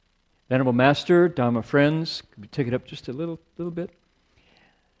Venerable Master, Dharma friends, could we take it up just a little bit?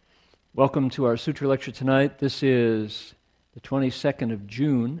 Welcome to our Sutra lecture tonight. This is the 22nd of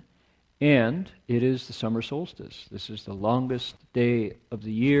June, and it is the summer solstice. This is the longest day of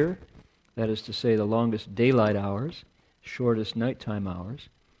the year, that is to say the longest daylight hours, shortest nighttime hours,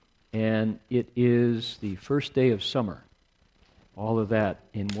 and it is the first day of summer. All of that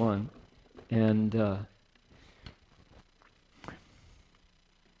in one. And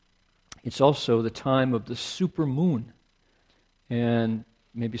it's also the time of the supermoon. And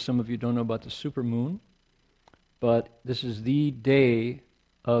maybe some of you don't know about the supermoon, but this is the day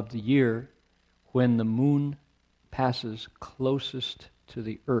of the year when the moon passes closest to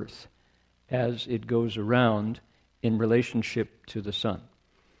the earth as it goes around in relationship to the sun.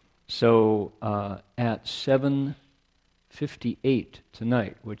 So at 7:58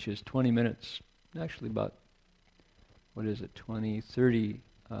 tonight, which is 20 minutes, actually about, 30,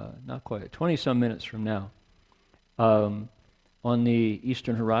 not quite, 20-some minutes from now, on the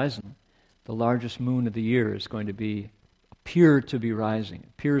eastern horizon, the largest moon of the year is going to appear to be rising. It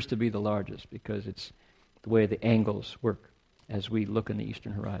appears to be the largest because it's the way the angles work as we look in the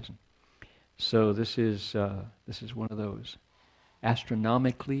eastern horizon. So this is one of those,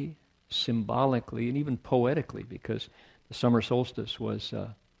 astronomically, symbolically, and even poetically, because the summer solstice was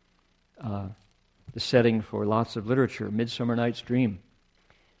the setting for lots of literature. Midsummer Night's Dream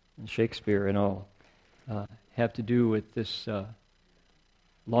and Shakespeare and all have to do with this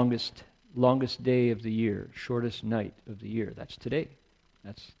longest day of the year, shortest night of the year. That's today.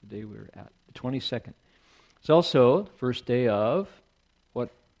 That's the day we're at, the 22nd. It's also the first day of what?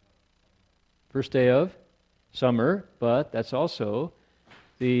 First day of summer, but that's also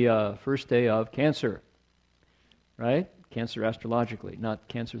the first day of Cancer, right? Cancer astrologically, not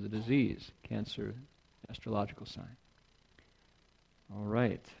cancer the disease, Cancer astrological sign. All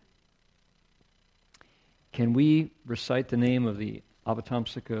right. Can we recite the name of the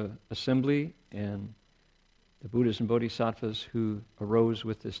Avatamsaka Assembly and the Buddhas and Bodhisattvas who arose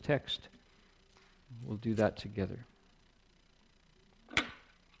with this text? We'll do that together.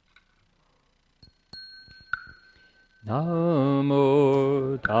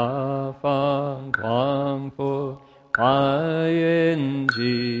 Namo Tafang Guangpo Huayan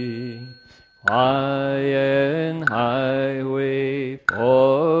Ji Huayan Hai Wei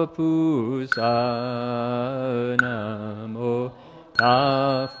Fo Pu Sa Namo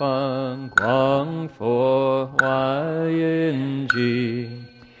Tafang Guangpo Huayan Ji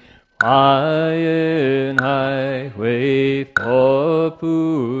Huayan Hai Wei Fo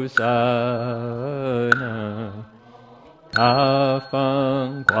Pu Sa Namo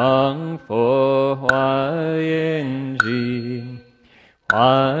Tafang Guangpo Huayan Ji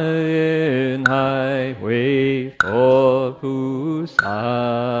Huayan Hai Wei Fo Pu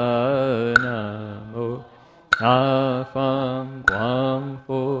Sa Namo Tafang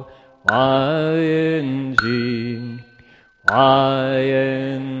Guangpo Huayan Ji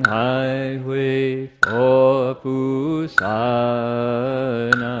Huayan Hai Wei Fo Pu Sa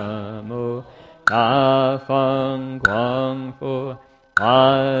Namo Tafang Guangpo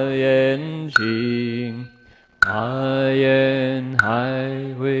Huayan Ji Huayan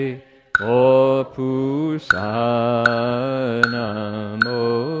Hai Wei Fo Pu Sa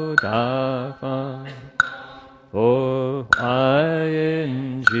Namo Tafang Fo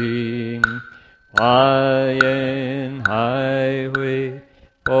Huayan Ji Huayan Hai Wei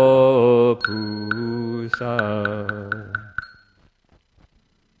Fo Pu Sa.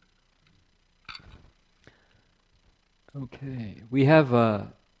 Okay, we have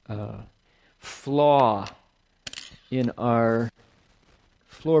a flaw in our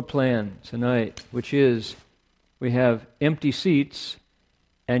floor plan tonight, which is we have empty seats,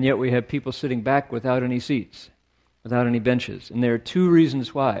 and yet we have people sitting back without any seats, without any benches. And there are two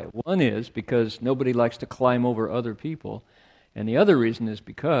reasons why. One is because nobody likes to climb over other people, and the other reason is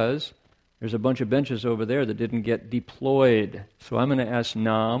because there's a bunch of benches over there that didn't get deployed. So I'm going to ask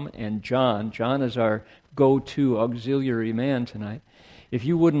Nam and John. John is our go-to auxiliary man tonight. If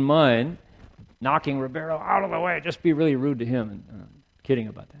you wouldn't mind knocking Ribeiro out of the way, just be really rude to him, and kidding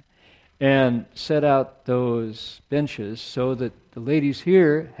about that, and set out those benches so that the ladies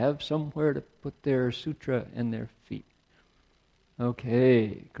here have somewhere to put their sutra and their feet.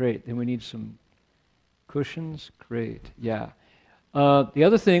 Okay, great. Then we need some cushions. Great, yeah. The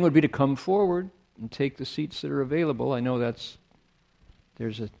other thing would be to come forward and take the seats that are available. I know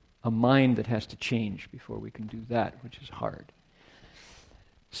there's a mind that has to change before we can do that, which is hard.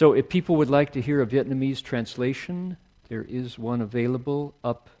 So if people would like to hear a Vietnamese translation, there is one available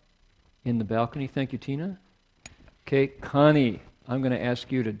up in the balcony. Thank you, Tina. Okay, Connie, I'm going to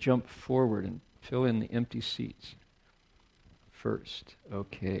ask you to jump forward and fill in the empty seats first.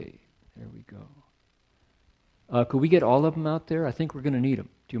 Okay, there we go. Could we get all of them out there? I think we're going to need them.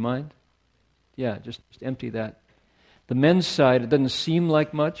 Do you mind? Yeah, just empty that. The men's side, it doesn't seem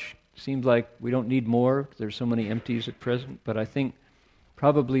like much. Seems like we don't need more. There's so many empties at present. But I think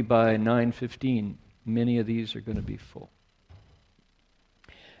probably by 9:15, many of these are going to be full.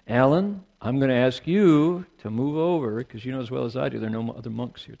 Alan, I'm going to ask you to move over, because you know as well as I do, there are no other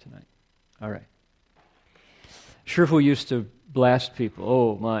monks here tonight. All right. Shifu used to blast people,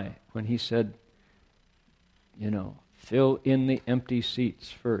 oh my, when he said, fill in the empty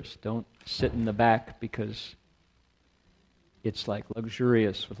seats first. Don't sit in the back because it's like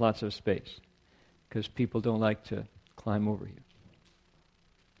luxurious with lots of space, because people don't like to climb over you.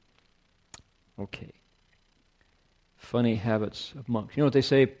 Okay. Funny habits of monks. You know what they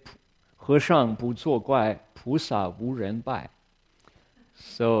say? 和尚不作怪，菩萨无人拜.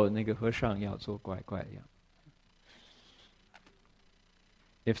 So, 那个和尚要做怪怪样.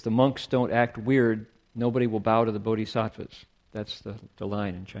 If the monks don't act weird, nobody will bow to the bodhisattvas. That's the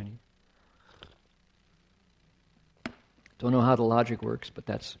line in Chinese. Don't know how the logic works, but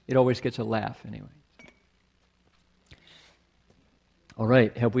it always gets a laugh anyway. All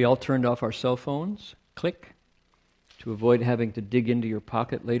right, have we all turned off our cell phones? Click. To avoid having to dig into your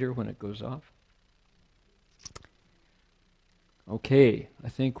pocket later when it goes off. Okay, I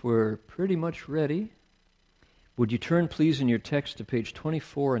think we're pretty much ready. Would you turn, please, in your text to page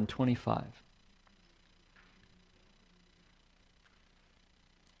 24 and 25?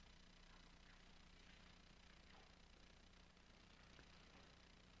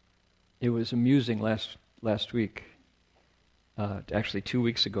 It was amusing last week, actually 2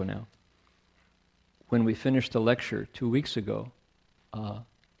 weeks ago now. When we finished the lecture 2 weeks ago,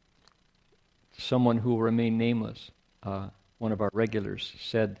 someone who will remain nameless, one of our regulars,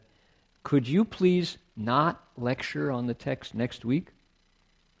 said, "Could you please not lecture on the text next week?"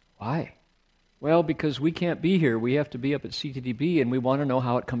 Why? Well, because we can't be here. We have to be up at CTDB, and we want to know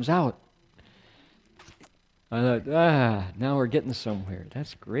how it comes out. I thought, now we're getting somewhere.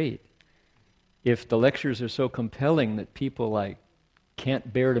 That's great. If the lectures are so compelling that people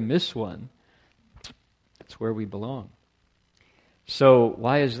can't bear to miss one, that's where we belong. So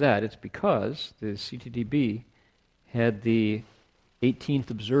why is that? It's because the CTDB had the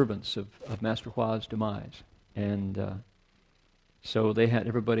 18th observance of Master Hua's demise. And so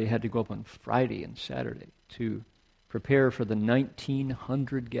everybody had to go up on Friday and Saturday to prepare for the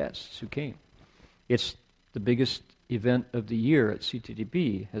 1,900 guests who came. It's the biggest event of the year at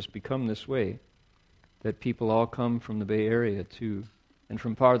CTDB, has become this way, that people all come from the Bay Area and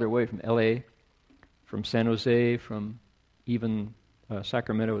from farther away, from LA, from San Jose, from even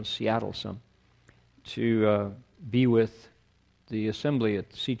Sacramento and Seattle some, to be with the assembly at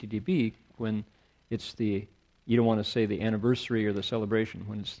CTDB when it's you don't want to say the anniversary or the celebration,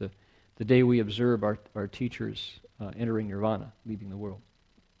 when it's the day we observe our teachers entering nirvana, leaving the world.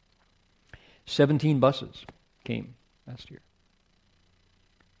 17 buses came last year.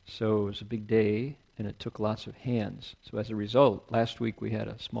 So it was a big day, and it took lots of hands. So as a result, last week we had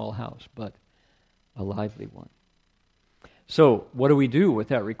a small house, but a lively one. So what do we do with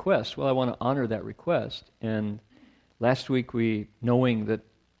that request? Well, I want to honor that request. And last week knowing that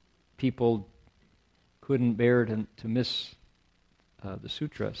people couldn't bear to miss the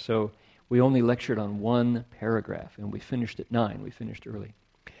sutra, so we only lectured on one paragraph, and we finished at 9. We finished early.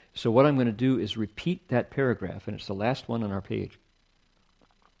 So what I'm going to do is repeat that paragraph, and it's the last one on our page,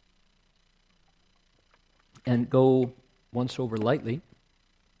 and go once over lightly,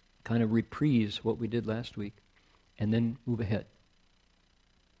 kind of reprise what we did last week, and then move ahead.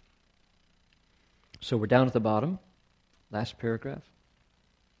 So we're down at the bottom, last paragraph.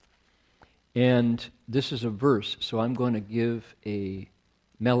 And this is a verse, so I'm going to give a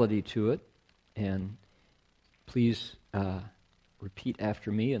melody to it, and please repeat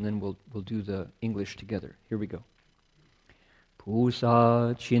after me, and then we'll do the English together. Here we go. 菩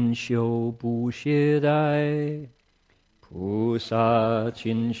萨勤修不懈怠，菩萨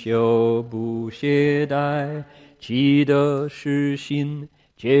勤修不懈怠，积德实心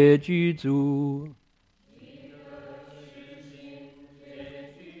皆具足，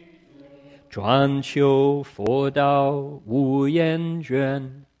专求佛道无厌倦，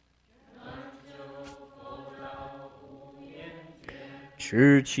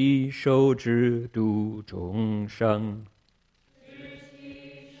持其手之度众生。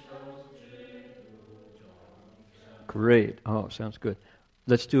Great. Oh, sounds good.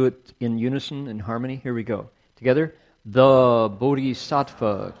 Let's do it in unison, in harmony. Here we go. Together. The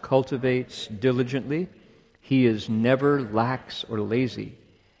Bodhisattva cultivates diligently He is never lax or lazy.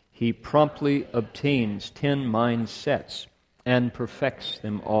 He promptly obtains 10 mind sets and perfects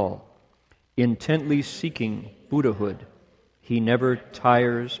them all. Intently seeking Buddhahood, he never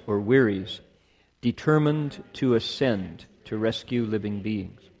tires or wearies, determined to ascend to rescue living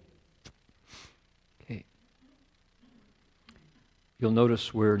beings. Okay. You'll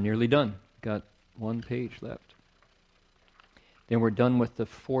notice we're nearly done. Got one page left. Then we're done with the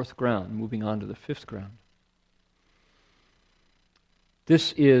fourth ground, moving on to the fifth ground.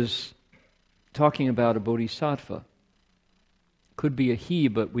 This is talking about a bodhisattva. Could be a he,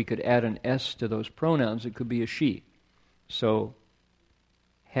 but we could add an S to those pronouns. It could be a she. So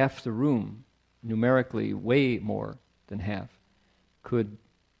half the room, numerically way more than half, could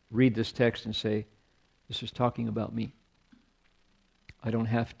read this text and say, this is talking about me. I don't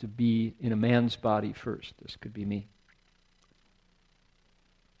have to be in a man's body first. This could be me.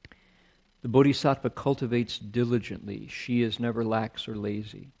 The bodhisattva cultivates diligently. She is never lax or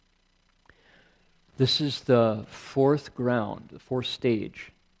lazy. This is the fourth ground, the fourth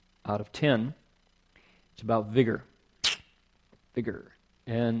stage out of 10. It's about vigor. Vigor.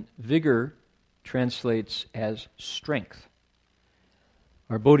 And vigor translates as strength.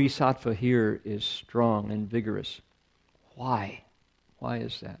 Our bodhisattva here is strong and vigorous. Why? Why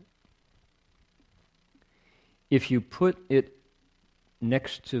is that? If you put it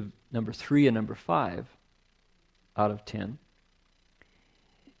next to number 3 and number 5 out of 10,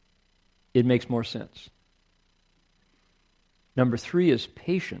 it makes more sense. Number 3 is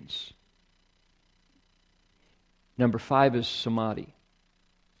patience. Number 5 is samadhi.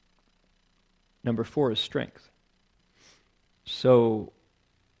 Number 4 is strength. So,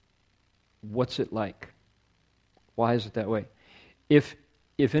 what's it like? Why is it that way? If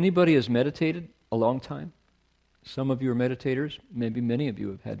anybody has meditated a long time, some of you are meditators, maybe many of you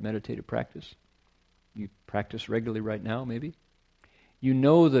have had meditative practice. You practice regularly right now, maybe. You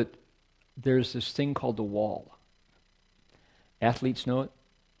know that there's this thing called the wall. Athletes know it.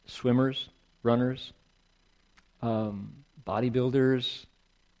 Swimmers, runners, bodybuilders,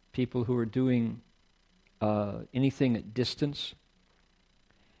 people who are doing anything at distance.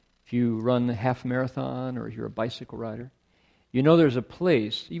 If you run a half marathon or you're a bicycle rider, you know there's a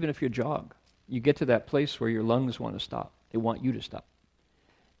place, even if you jog, you get to that place where your lungs want to stop. They want you to stop.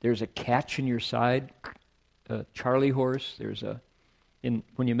 There's a catch in your side, a Charlie horse.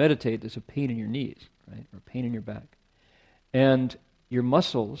 When you meditate, there's a pain in your knees, right, or pain in your back. And your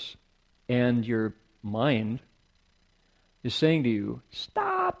muscles and your mind is saying to you,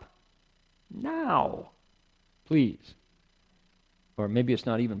 stop now, please. Or maybe it's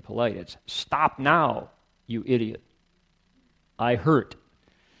not even polite. It's, stop now, you idiot. I hurt.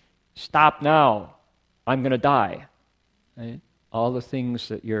 Stop now. I'm going to die. Right? All the things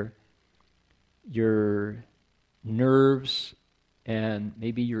that your nerves and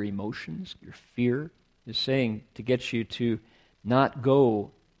maybe your emotions, your fear is saying to get you to not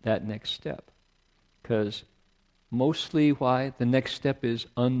go that next step. Because mostly why? The next step is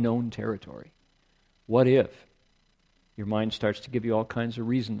unknown territory. What if? Your mind starts to give you all kinds of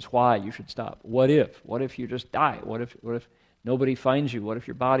reasons why you should stop. What if? What if you just die? What if nobody finds you? What if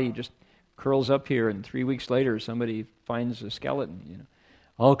your body just curls up here and 3 weeks later somebody finds a skeleton?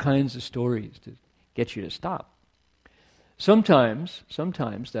 All kinds of stories to get you to stop. Sometimes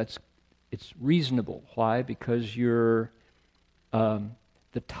it's reasonable. Why? Because the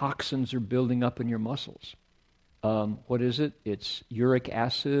toxins are building up in your muscles. What is it? It's uric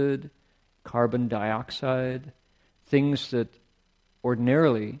acid, carbon dioxide, things that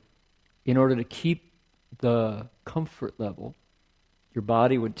ordinarily, in order to keep the comfort level, your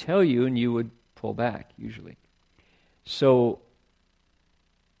body would tell you and you would pull back, usually. So,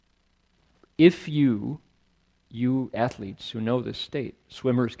 if you athletes who know this state,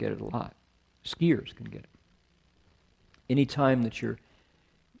 swimmers get it a lot, skiers can get it. Any time that you're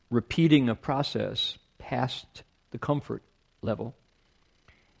repeating a process past the comfort level,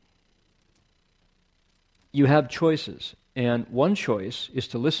 you have choices. And one choice is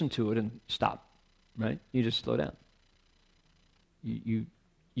to listen to it and stop, right? You just slow down.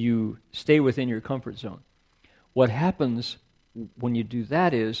 You stay within your comfort zone. What happens when you do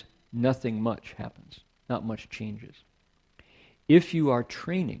that is nothing much happens. Not much changes. If you are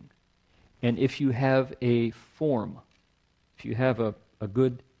training, and if you have a form, if you have a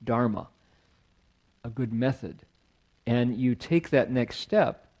good dharma, a good method, and you take that next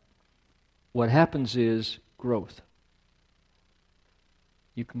step, what happens is growth.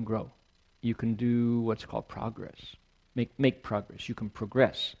 You can grow. You can do what's called progress. Make progress. You can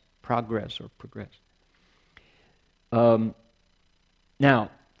progress. Progress. Now,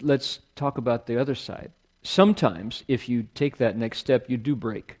 let's talk about the other side. sometimes, if you take that next step, you do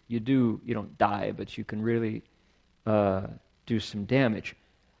break. You don't die, but you can really do some damage.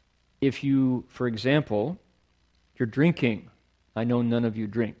 If you, for example, you're drinking. I know none of you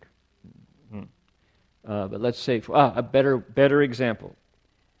drink. But let's say, a better example.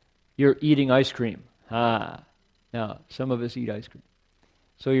 You're eating ice cream. Now, some of us eat ice cream.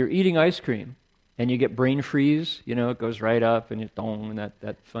 So you're eating ice cream, and you get brain freeze. It goes right up, and you dong, and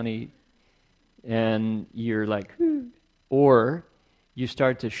that funny, and you're like, or you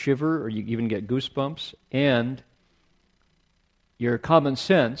start to shiver, or you even get goosebumps, and your common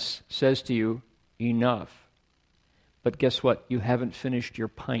sense says to you, enough. But guess what? You haven't finished your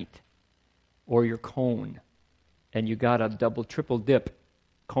pint or your cone, and you got a double, triple dip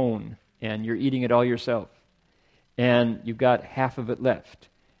cone, and you're eating it all yourself, and you've got half of it left,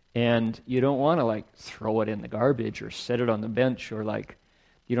 and you don't want to throw it in the garbage or set it on the bench, or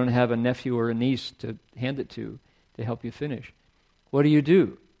you don't have a nephew or a niece to hand it to help you finish. What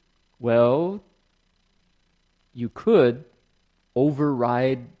do? Well, you could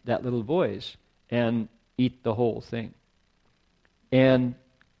override that little voice and eat the whole thing, and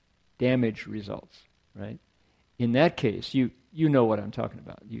damage results, right? In that case, you know what I'm talking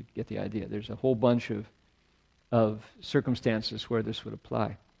about. You get the idea. There's a whole bunch of circumstances where this would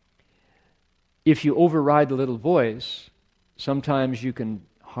apply. If you override the little voice, sometimes you can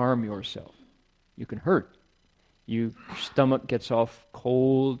harm yourself. You can hurt. Your stomach gets off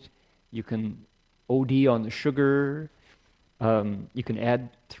cold. You can OD on the sugar. You can add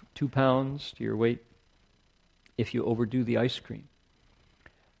 2 pounds to your weight if you overdo the ice cream.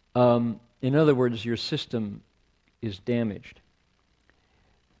 In other words, your system is damaged.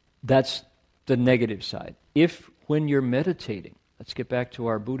 That's the negative side. If, when you're meditating, let's get back to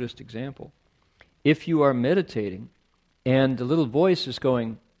our Buddhist example, if you are meditating and the little voice is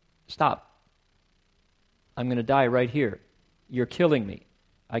going, stop, I'm going to die right here. You're killing me.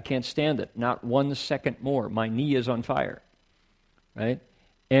 I can't stand it. Not 1 second more. My knee is on fire. Right?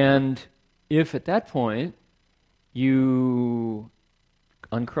 And if at that point you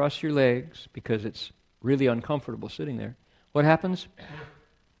uncross your legs because it's really uncomfortable sitting there, what happens?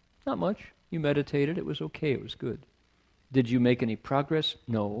 Not much. You meditated. It was okay. It was good. Did you make any progress?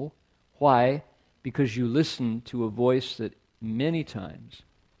 No. Why? Because you listened to a voice that many times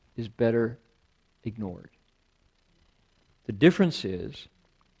is better ignored. The difference is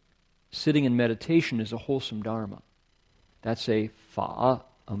sitting in meditation is a wholesome dharma. That's a fa,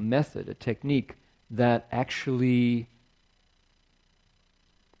 a method, a technique that actually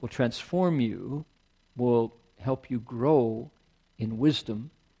will transform you, will help you grow in wisdom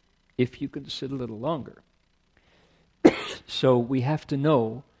if you can sit a little longer. So we have to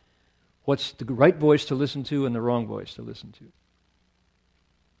know what's the right voice to listen to and the wrong voice to listen to.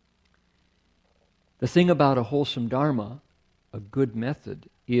 The thing about a wholesome dharma, a good method,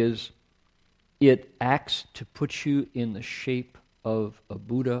 is it acts to put you in the shape of a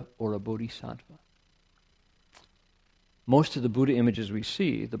Buddha or a Bodhisattva. Most of the Buddha images we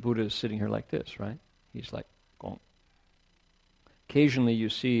see, the Buddha is sitting here like this, right? He's like, gong. Occasionally you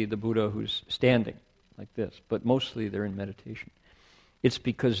see the Buddha who's standing like this, but mostly they're in meditation. It's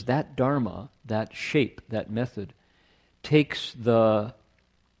because that dharma, that shape, that method, takes the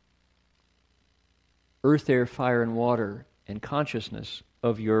earth, air, fire, and water and consciousness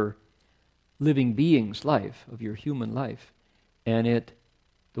of your living being's life, of your human life, and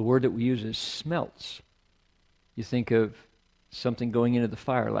the word that we use is smelts. You think of something going into the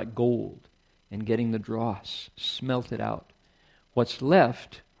fire like gold and getting the dross, smelt it out. What's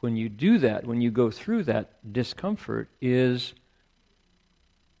left when you do that, when you go through that discomfort, is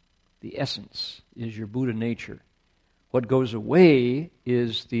the essence, is your Buddha nature. What goes away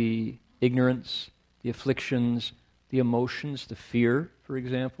is the ignorance, the afflictions, the emotions, the fear, for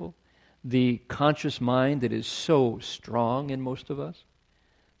example, the conscious mind that is so strong in most of us,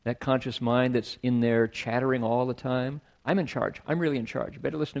 that conscious mind that's in there chattering all the time. I'm in charge. I'm really in charge. You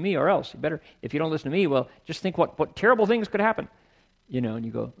better listen to me or else. If you don't listen to me, well, just think what terrible things could happen. And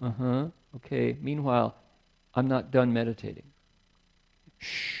you go, okay. Meanwhile, I'm not done meditating.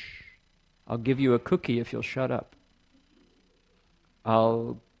 Shh. I'll give you a cookie if you'll shut up.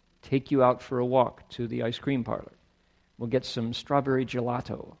 I'll take you out for a walk to the ice cream parlor. We'll get some strawberry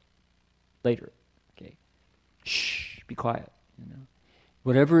gelato later. Okay. Shh. Be quiet.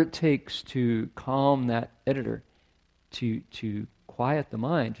 Whatever it takes to calm that editor, to quiet the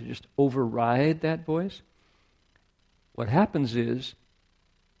mind, to just override that voice. What happens is,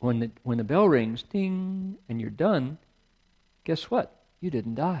 when the bell rings, ding, and you're done, guess what? You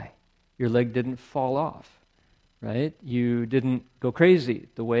didn't die. Your leg didn't fall off. right? You didn't go crazy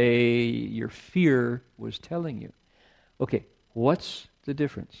the way your fear was telling you. Okay, what's the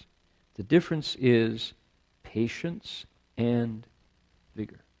difference? The difference is patience and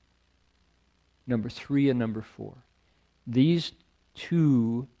vigor. Number 3 and number 4. These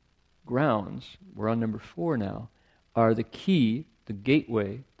two grounds, we're on number 4 now, are the key, the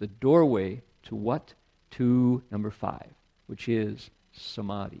gateway, the doorway to what? To number 5, which is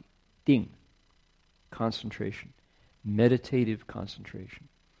samadhi, ding, concentration, meditative concentration.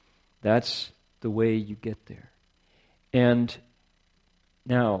 That's the way you get there. And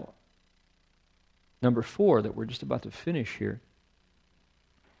now, number 4 that we're just about to finish here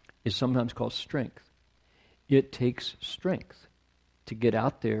is sometimes called strength. It takes strength to get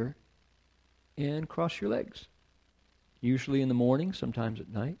out there and cross your legs. Usually in the morning, sometimes at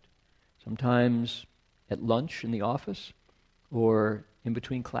night, sometimes at lunch in the office, or in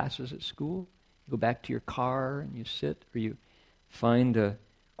between classes at school. You go back to your car and you sit, or you find a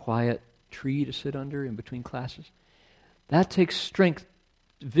quiet tree to sit under in between classes. That takes strength,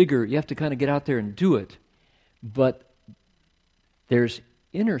 vigor. You have to kind of get out there and do it. But there's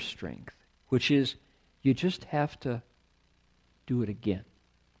inner strength, which is you just have to do it again.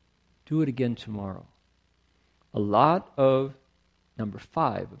 Do it again tomorrow. A lot of number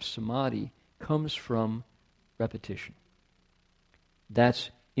 5 of samadhi comes from repetition.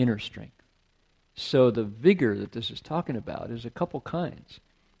 That's inner strength. So the vigor that this is talking about is a couple kinds.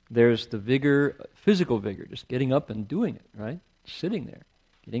 There's the vigor, physical vigor, just getting up and doing it, right? Sitting there.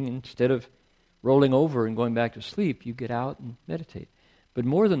 Instead of rolling over and going back to sleep, you get out and meditate. But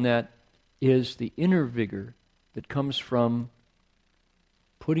more than that is the inner vigor that comes from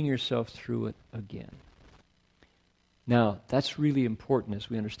putting yourself through it again. Now, that's really important as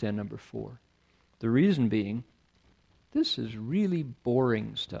we understand number 4. The reason being, this is really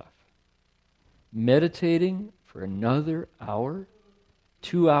boring stuff. Meditating for another hour,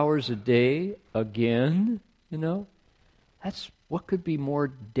 2 hours a day, again, that's what could be more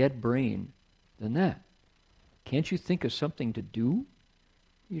dead brain than that? Can't you think of something to do?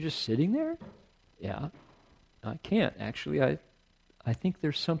 You're just sitting there? Yeah, I can't. Actually, I think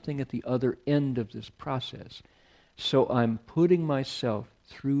there's something at the other end of this process. So I'm putting myself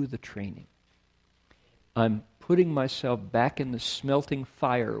through the training. I'm putting myself back in the smelting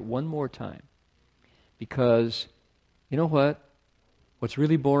fire one more time. Because, you know what? What's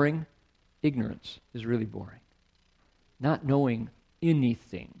really boring? Ignorance is really boring. Not knowing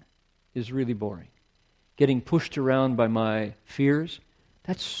anything is really boring. Getting pushed around by my fears,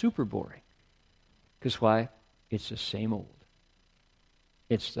 that's super boring. Because why? It's the same old.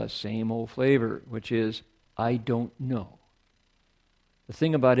 It's the same old flavor, which is, I don't know. The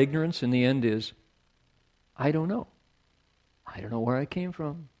thing about ignorance in the end is, I don't know. I don't know where I came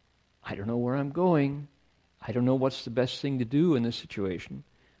from. I don't know where I'm going. I don't know what's the best thing to do in this situation.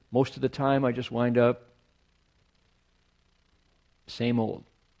 Most of the time I just wind up same old.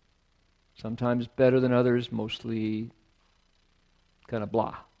 Sometimes better than others, mostly kind of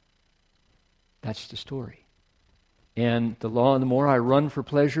blah. That's the story. And the more I run for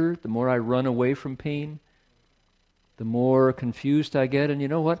pleasure, the more I run away from pain, the more confused I get. And you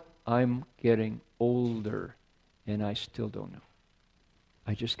know what? I'm getting older, and I still don't know.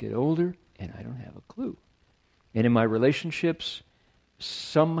 I just get older, and I don't have a clue. And in my relationships,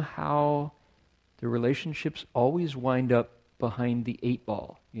 somehow the relationships always wind up behind the 8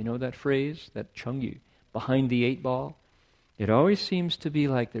 ball. You know that phrase, that chungyu, behind the 8 ball? It always seems to be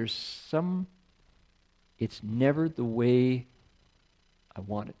like it's never the way I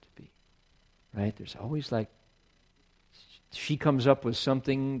want it to be, right? There's always like, she comes up with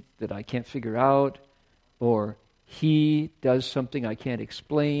something that I can't figure out, or he does something I can't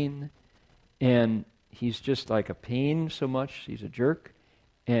explain, and he's just like a pain so much, he's a jerk,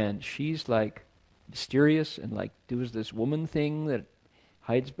 and she's like mysterious and like does this woman thing that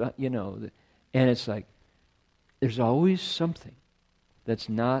hides, and it's like, there's always something that's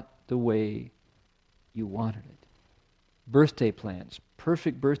not the way you wanted it. Birthday plans,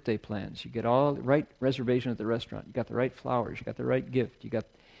 perfect birthday plans. You get all the right reservation at the restaurant. You got the right flowers. You got the right gift.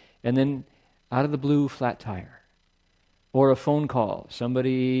 And then out of the blue, flat tire. Or a phone call.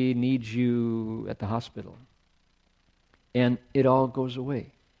 Somebody needs you at the hospital. And it all goes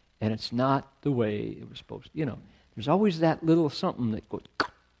away. And it's not the way it was supposed to. There's always that little something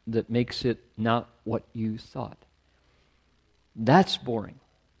that makes it not what you thought. That's boring,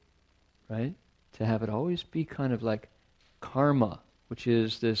 right? To have it always be kind of like karma, which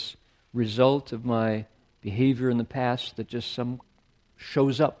is this result of my behavior in the past that just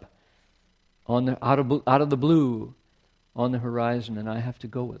shows up out of the blue on the horizon, and I have to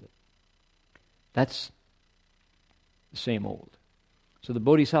go with it. That's the same old. So the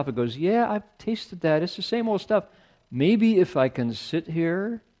Bodhisattva goes, yeah, I've tasted that. It's the same old stuff. Maybe if I can sit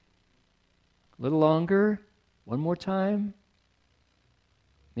here a little longer, one more time,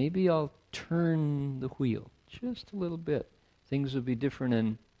 maybe I'll turn the wheel just a little bit. Things will be different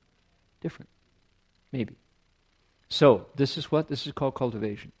and different. Maybe. So, this is what? This is called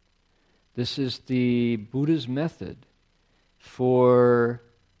cultivation. This is the Buddha's method for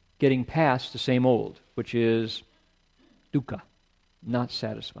getting past the same old, which is dukkha, not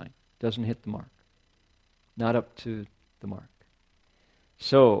satisfying, doesn't hit the mark, not up to the mark.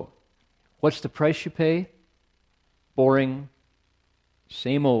 So, what's the price you pay? Boring,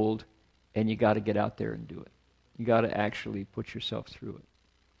 same old, and you got to get out there and do it. You got to actually put yourself through it.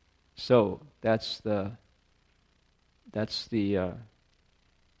 So, that's the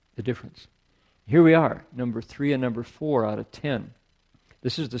difference. Here we are, number 3 and number 4 out of 10.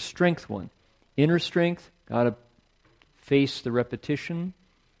 This is the strength one. Inner strength, got to face the repetition,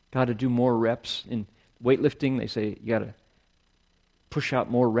 got to do more reps. In weightlifting, they say you got to push out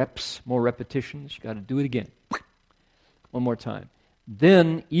more reps, more repetitions. You got to do it again. One more time.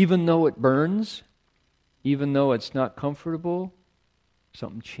 Then, even though it burns, even though it's not comfortable,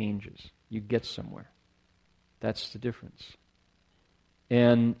 something changes. You get somewhere. That's the difference.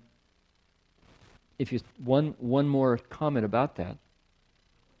 And if you one more comment about that.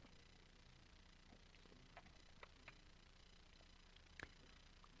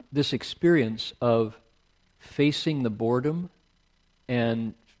 This experience of facing the boredom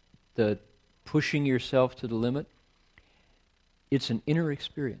and the pushing yourself to the limit, it's an inner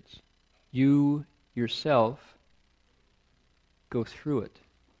experience. You yourself go through it.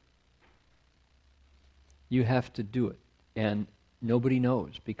 You have to do it. And nobody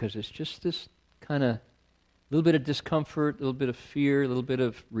knows, because it's just this kind of little bit of discomfort, a little bit of fear, a little bit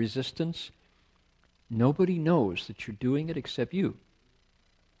of resistance. Nobody knows that you're doing it except you.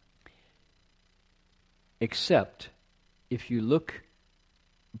 Except if you look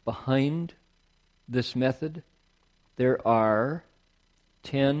behind this method, there are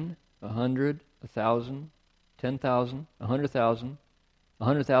 10, 100, 1,000, 10,000, 100,000,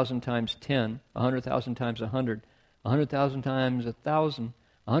 100,000 times 10, 100,000 times 100, 100,000 times 1,000,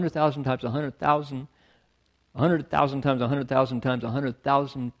 100,000 times 100,000, 100,000 times 100,000 times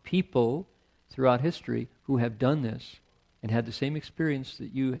 100,000 people throughout history who have done this and had the same experience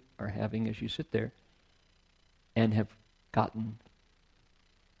that you are having as you sit there and have gotten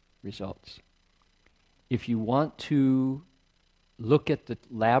results. If you want to look at the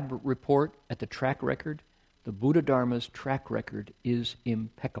lab report, at the track record, the Buddha Dharma's track record is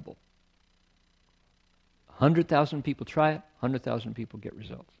impeccable. 100,000 people try it, 100,000 people get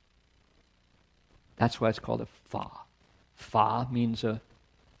results. That's why it's called a fa. Fa means a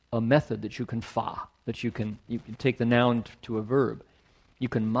method that you can fa, that you can take the noun to a verb. You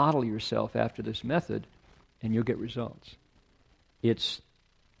can model yourself after this method and you'll get results. It's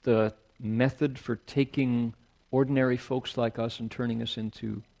the method for taking ordinary folks like us and turning us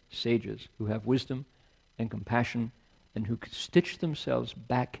into sages who have wisdom and compassion and who could stitch themselves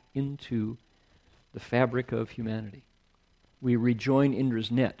back into the fabric of humanity. We rejoin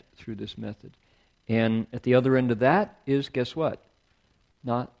Indra's net through this method. And at the other end of that is, guess what?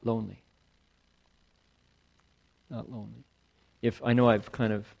 Not lonely. Not lonely. If I know I've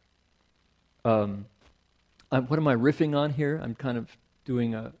kind of, what am I riffing on here? I'm kind of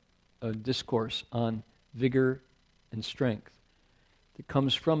doing a discourse on vigor and strength that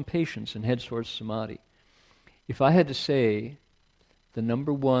comes from patience and head towards samadhi. If I had to say the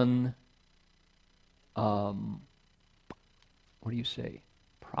number one,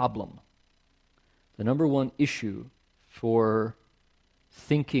 problem, the number one issue for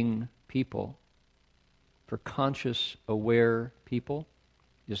thinking people, for conscious, aware people,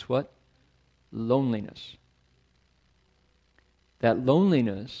 is what? Loneliness. That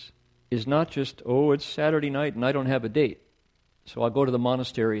loneliness is not just, oh, it's Saturday night and I don't have a date, so I'll go to the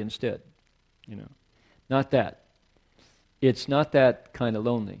monastery instead. Not that. It's not that kind of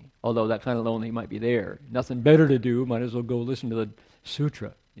lonely, although that kind of lonely might be there. Nothing better to do, might as well go listen to the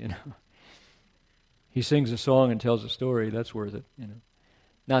sutra, He sings a song and tells a story, that's worth it,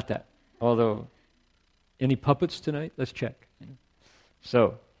 Not that. Although, any puppets tonight? Let's check.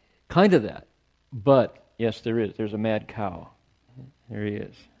 So, kind of that. But, yes, there is. There's a mad cow. There he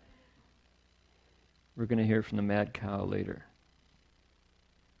is. We're going to hear from the mad cow later.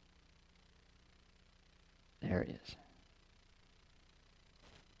 There he is.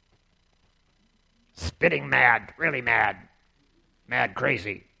 Spitting mad, really mad. Mad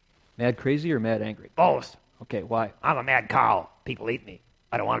crazy. Mad crazy or mad angry? Both. Okay, why? I'm a mad cow. People eat me.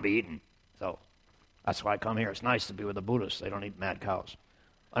 I don't want to be eaten. So, That's why I come here. It's nice to be with the Buddhists. They don't eat mad cows.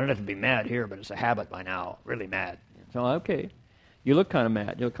 I don't have to be mad here, but it's a habit by now. Really mad. So, okay. You look kind of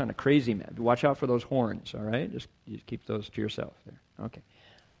mad. You look kind of crazy mad. Watch out for those horns, all right? Just keep those to yourself there. Okay.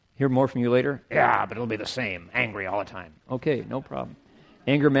 Hear more from you later? Yeah, but it'll be the same. Angry all the time. Okay, no problem.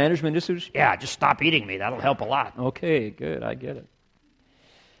 Anger management issues? Yeah, just stop eating me. That'll help a lot. Okay, good. I get it.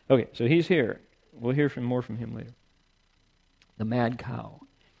 Okay, so he's here. We'll hear more from him later. The mad cow.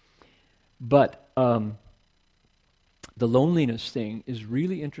 But the loneliness thing is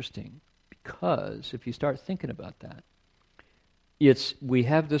really interesting because if you start thinking about that, we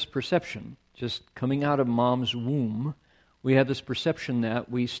have this perception, just coming out of mom's womb, we have this perception that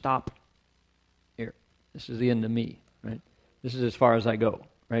we stop here. This is the end of me, right? This is as far as I go,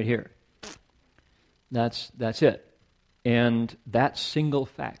 right here. That's it. And that single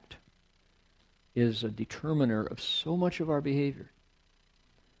fact is a determiner of so much of our behavior.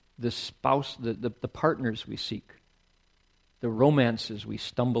 The spouse, the partners we seek, the romances we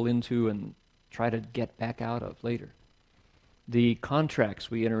stumble into and try to get back out of later, the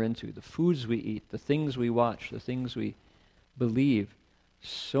contracts we enter into, the foods we eat, the things we watch, the things we believe,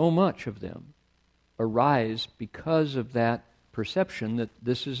 so much of them arise because of that perception that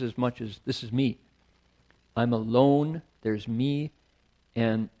this is as much as this is me. I'm alone, there's me,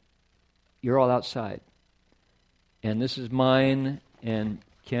 and you're all outside. And this is mine, and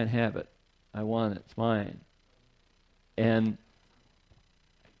can't have it. I want it, it's mine. And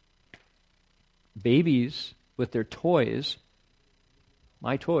babies with their toys,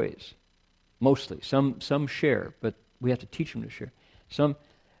 my toys, mostly. Some share, but we have to teach them to share. Some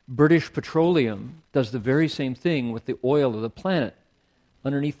British Petroleum does the very same thing with the oil of the planet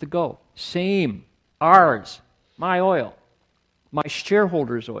underneath the Gulf. Same. Ours. My oil. My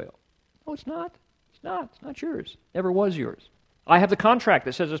shareholders' oil. No, it's not. It's not. It's not yours. Never was yours. I have the contract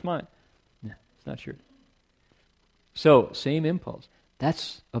that says it's mine. No, it's not yours. So, same impulse.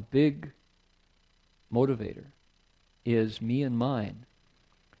 That's a big motivator, is me and mine.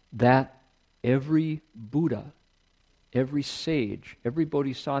 That every Buddha, every sage, every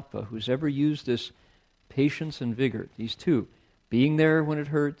bodhisattva who's ever used this patience and vigor, these two, being there when it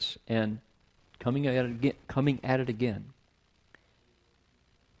hurts and coming at it again.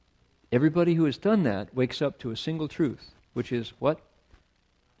 Everybody who has done that wakes up to a single truth, which is what?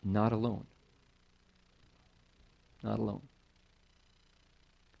 Not alone. Not alone.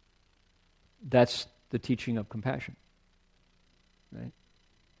 That's the teaching of compassion. Right?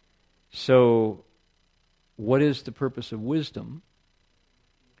 So, what is the purpose of wisdom?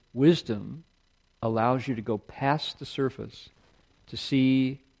 Wisdom allows you to go past the surface to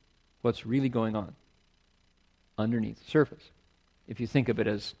see what's really going on underneath the surface, if you think of it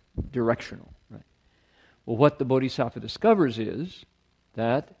as directional. Right? Well, what the Bodhisattva discovers is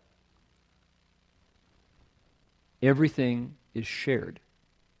that everything is shared.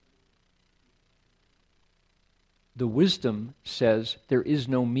 The wisdom says there is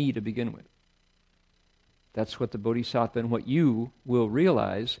no me to begin with. That's what the Bodhisattva and what you will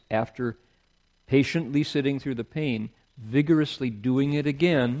realize after patiently sitting through the pain, vigorously doing it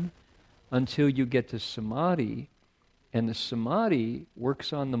again until you get to samadhi, and the samadhi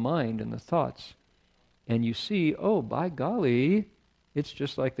works on the mind and the thoughts, and you see, oh, by golly, it's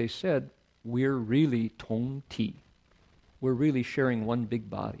just like they said, we're really tong ti. We're really sharing one big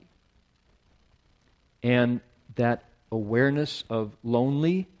body. And that awareness of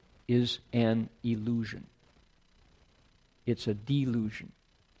lonely is an illusion. It's a delusion.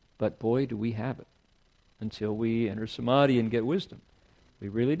 But boy, do we have it until we enter samadhi and get wisdom. We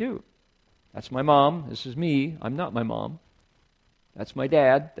really do. That's my mom. This is me. I'm not my mom. That's my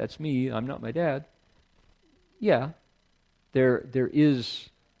dad. That's me. I'm not my dad. Yeah, there is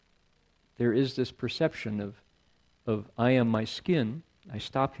this perception of I am my skin. I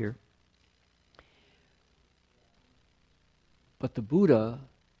stop here. But the Buddha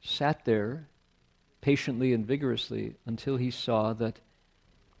sat there patiently and vigorously until he saw that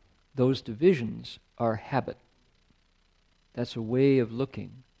those divisions are habit. That's a way of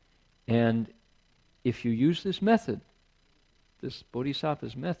looking. And if you use this method, this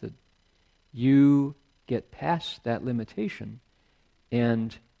Bodhisattva's method, you get past that limitation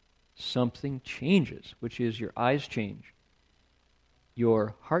and something changes, which is your eyes change,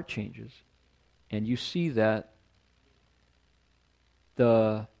 your heart changes, and you see that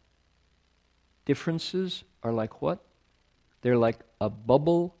the differences are like what? They're like a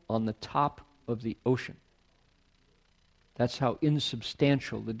bubble on the top of the ocean. That's how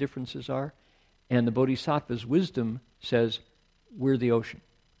insubstantial the differences are. And the Bodhisattva's wisdom says, we're the ocean.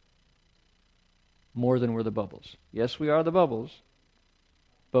 More than we're the bubbles. Yes, we are the bubbles,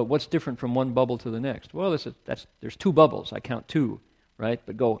 But what's different from one bubble to the next? Well, there's two bubbles. I count two, right?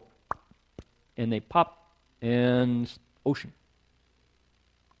 But go, and they pop, and ocean.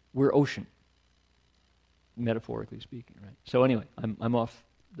 We're ocean, metaphorically speaking, right? So anyway, I'm off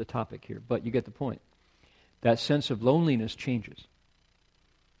the topic here, but you get the point. That sense of loneliness changes.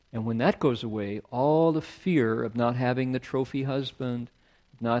 And when that goes away, all the fear of not having the trophy husband,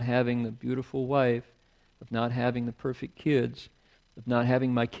 of not having the beautiful wife, of not having the perfect kids, of not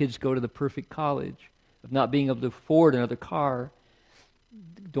having my kids go to the perfect college, of not being able to afford another car,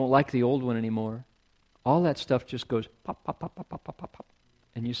 don't like the old one anymore, all that stuff just goes pop, pop, pop, pop, pop, pop, pop, pop.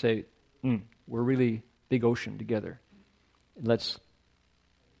 And you say, we're really big ocean together. Let's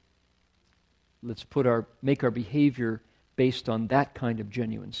make our behavior based on that kind of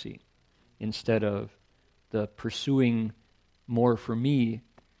genuineness instead of the pursuing more for me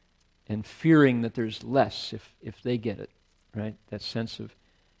and fearing that there's less if they get it, right? That sense of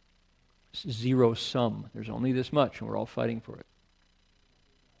zero sum. There's only this much and we're all fighting for it.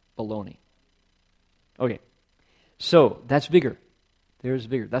 Baloney. Okay, so that's bigger. There's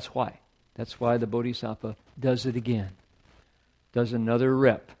bigger. That's why. That's why the Bodhisattva does it again. Does another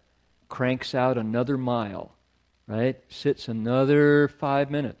rep. Cranks out another mile. Right? Sits another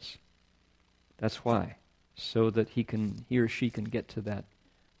 5 minutes. That's why. So that he or she can get to that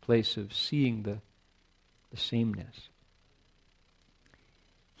place of seeing the sameness.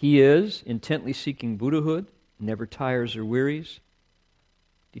 He is intently seeking Buddhahood, never tires or wearies,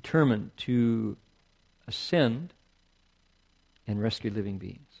 determined to ascend and rescue living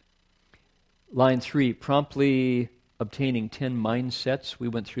beings. Line 3, promptly obtaining 10 mindsets. We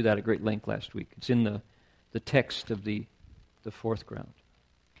went through that at great length last week. It's in the text of the fourth ground.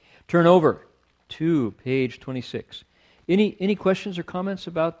 Turn over to page 26. Any questions or comments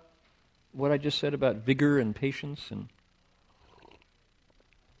about what I just said about vigor and patience? And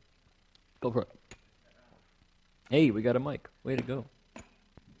go for it. Hey, we got a mic. Way to go.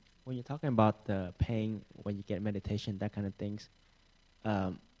 When you're talking about the pain when you get meditation, that kind of things,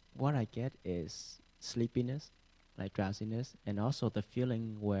 what I get is sleepiness, like drowsiness, and also the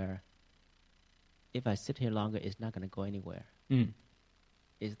feeling where if I sit here longer, it's not going to go anywhere.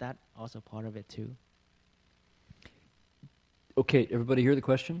 Is that also part of it too? Okay, everybody hear the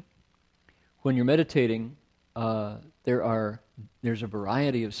question? When you're meditating, there's a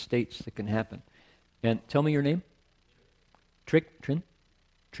variety of states that can happen. And tell me your name. Trin?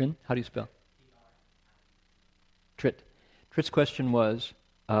 How do you spell? Trit. Trit's question was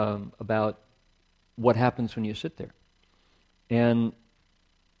about what happens when you sit there. And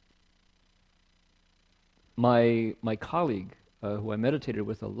my colleague, who I meditated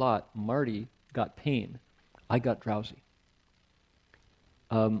with a lot, Marty, got pain. I got drowsy.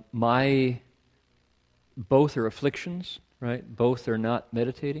 Both are afflictions, right? Both are not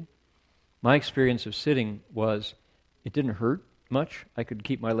meditating. My experience of sitting was it didn't hurt much. I could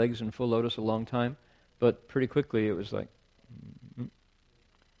keep my legs in full lotus a long time, but pretty quickly it was like,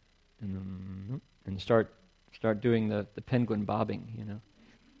 and start doing the penguin bobbing,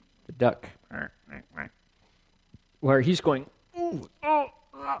 the duck, where he's going,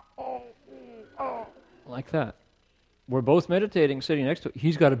 like that. We're both meditating, sitting next to it.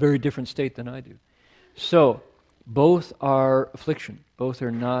 He's got a very different state than I do. So, both are affliction. Both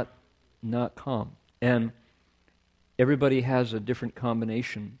are not calm. And everybody has a different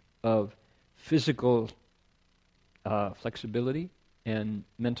combination of physical flexibility and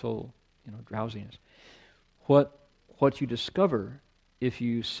mental, drowsiness. What you discover if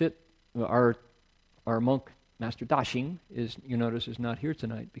you sit, our monk, Master Daxing, is not here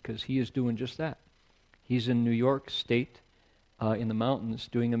tonight because he is doing just that. He's in New York State, in the mountains,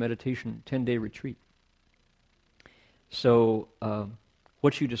 doing a meditation 10-day retreat. So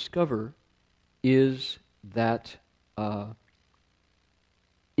what you discover is that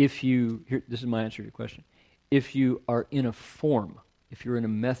this is my answer to your question. If you are in a form, if you're in a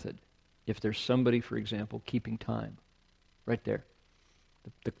method, if there's somebody, for example, keeping time, right there,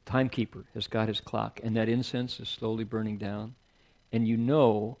 the timekeeper has got his clock, and that incense is slowly burning down, and you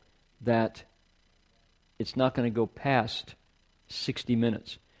know that it's not going to go past 60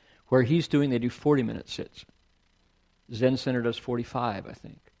 minutes. Where he's doing, they do 40-minute sits. Zen Center does 45, I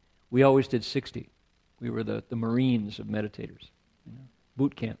think. We always did 60. We were the Marines of meditators,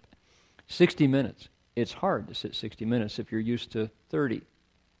 boot camp. 60 minutes. It's hard to sit 60 minutes if you're used to 30.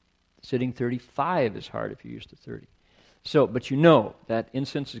 Sitting 35 is hard if you're used to 30. So, but that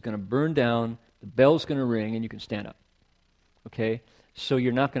incense is going to burn down, the bell's going to ring, and you can stand up. Okay? So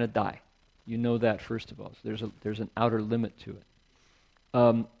you're not going to die. You know that, first of all. So there's an outer limit to it.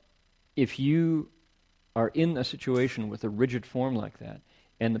 If you are in a situation with a rigid form like that,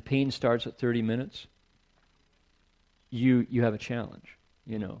 and the pain starts at 30 minutes, you have a challenge.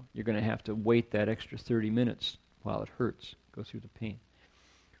 You know, you're going to have to wait that extra 30 minutes while it hurts, go through the pain.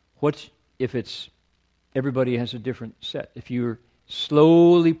 If it's, everybody has a different set. If you're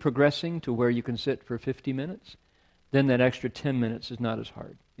slowly progressing to where you can sit for 50 minutes, then that extra 10 minutes is not as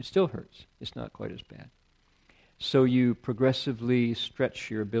hard. It still hurts. It's not quite as bad. So you progressively stretch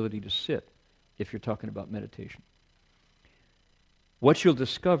your ability to sit if you're talking about meditation. What you'll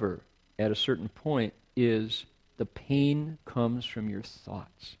discover at a certain point is the pain comes from your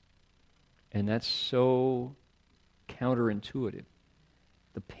thoughts. And that's so counterintuitive.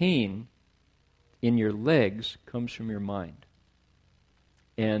 The pain in your legs comes from your mind.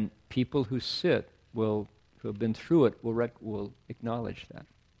 And people who sit who have been through it will acknowledge that.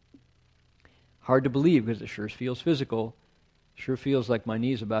 Hard to believe because it sure feels physical. Sure feels like my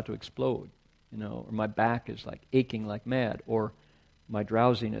knee's about to explode, you know, or my back is like aching like mad, or my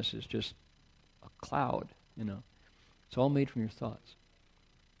drowsiness is just a cloud, you know. It's all made from your thoughts.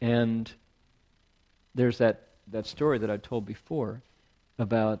 And there's that story that I told before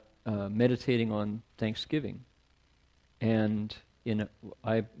about meditating on Thanksgiving. And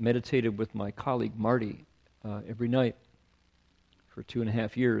I meditated with my colleague Marty every night for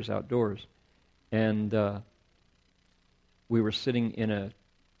 2.5 years outdoors. And we were sitting in a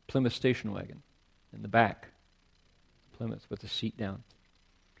Plymouth station wagon in the back, Plymouth, with the seat down.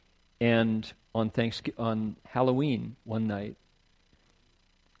 And on Halloween one night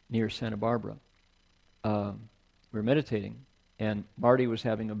near Santa Barbara, we were meditating, and Marty was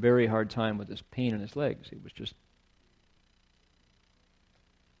having a very hard time with his pain in his legs. It was just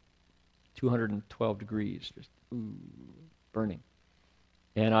 212 degrees, just burning.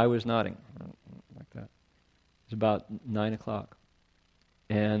 And I was nodding like that. It was about 9 o'clock.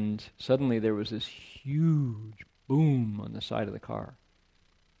 And suddenly there was this huge boom on the side of the car.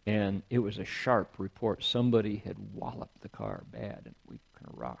 And it was a sharp report. Somebody had walloped the car bad, and we kind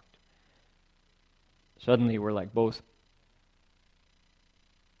of rocked. Suddenly we're like both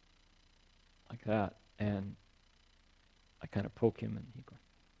like that. And I kind of poke him, and he goes,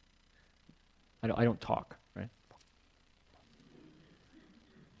 I don't talk, right?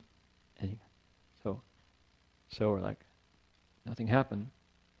 And so we're like, nothing happened.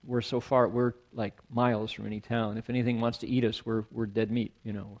 We're so far, we're like miles from any town. If anything wants to eat us, we're dead meat,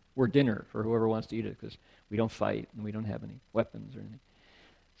 you know. We're dinner for whoever wants to eat it, because we don't fight and we don't have any weapons or anything.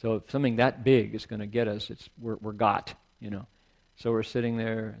 So if something that big is going to get us, we're got, you know. So we're sitting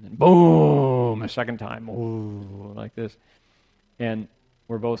there, and then boom, a second time, ooh, like this. And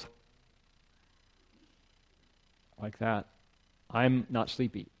we're both like that. I'm not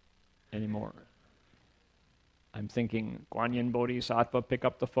sleepy anymore. I'm thinking, Guanyin Bodhisattva, pick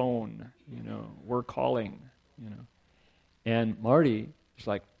up the phone. You know, we're calling, you know. And Marty is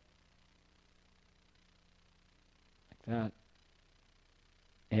like that.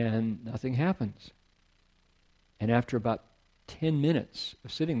 And nothing happens. And after about 10 minutes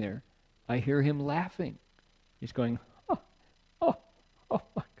of sitting there, I hear him laughing. He's going, oh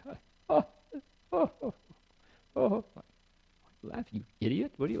my God, oh. Laugh, you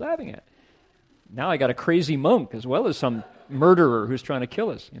idiot. What are you laughing at? Now I got a crazy monk as well as some murderer who's trying to kill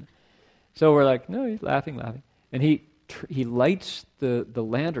us. You know? So we're like, no, he's laughing. And he lights the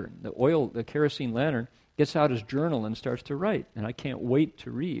lantern, the kerosene lantern, gets out his journal and starts to write. And I can't wait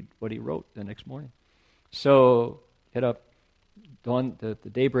to read what he wrote the next morning. So get up, dawn, the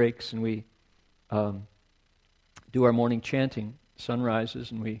day breaks, and we do our morning chanting. Sun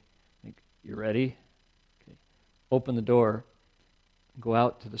rises, and we think, you ready? Okay. Open the door, go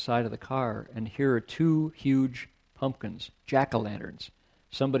out to the side of the car, and here are 2 huge pumpkins, jack-o'-lanterns.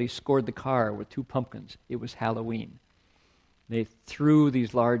 Somebody scored the car with 2 pumpkins. It was Halloween. They threw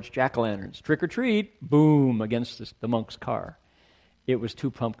these large jack-o'-lanterns, trick or treat, boom, against the monk's car. It was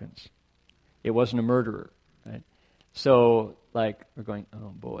 2 pumpkins. It wasn't a murderer, right? So, like, we're going, oh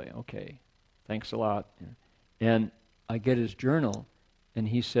boy, okay, thanks a lot. And I get his journal, and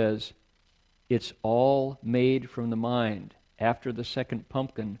he says, it's all made from the mind. After the second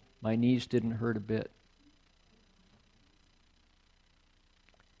pumpkin, my knees didn't hurt a bit.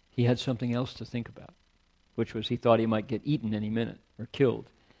 He had something else to think about, which was he thought he might get eaten any minute or killed.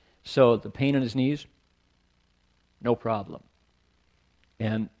 So the pain in his knees, no problem.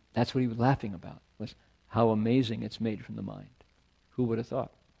 And that's what he was laughing about, was how amazing it's made from the mind. Who would have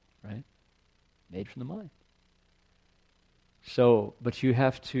thought, right? Made from the mind. So, but you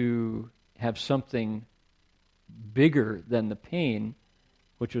have to have something bigger than the pain,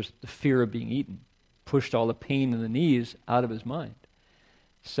 which was the fear of being eaten, pushed all the pain in the knees out of his mind.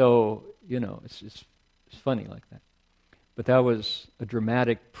 So, you know, it's funny like that. But that was a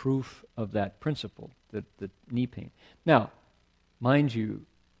dramatic proof of that principle, the knee pain. Now, mind you,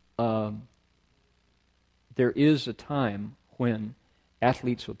 there is a time when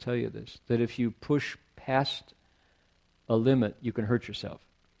athletes will tell you this, that if you push past a limit, you can hurt yourself.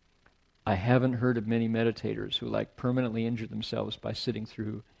 I haven't heard of many meditators who permanently injure themselves by sitting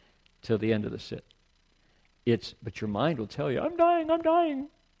through till the end of the sit. But your mind will tell you, I'm dying.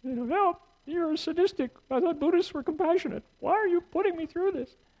 Help, you're sadistic. I thought Buddhists were compassionate. Why are you putting me through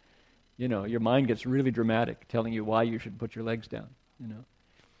this? Your mind gets really dramatic, telling you why you should put your legs down,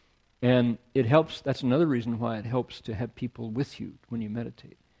 And it helps, that's another reason why it helps to have people with you when you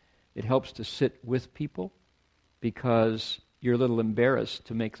meditate. It helps to sit with people because you're a little embarrassed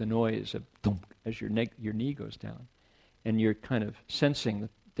to make the noise of thump as your knee goes down. And you're kind of sensing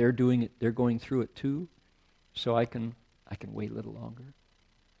that they're doing it, they're going through it too, so I can wait a little longer.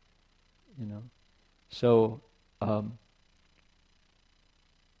 So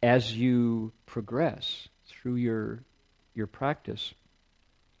as you progress through your practice,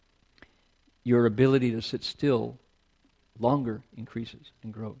 your ability to sit still longer increases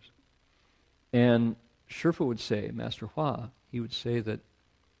and grows. And Sherpa would say, Master Hua, he would say that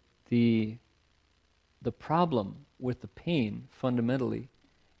the problem with the pain fundamentally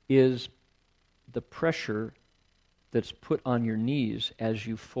is the pressure that's put on your knees as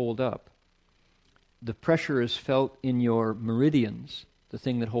you fold up. The pressure is felt in your meridians, the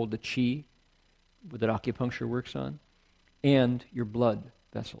thing that hold the chi that acupuncture works on, and your blood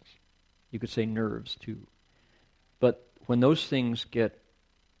vessels. You could say nerves too. But when those things get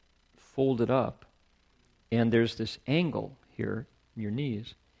folded up, and there's this angle here in your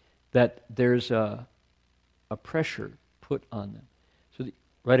knees, that there's a pressure put on them. So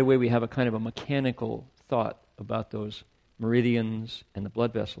right away we have a kind of a mechanical thought about those meridians and the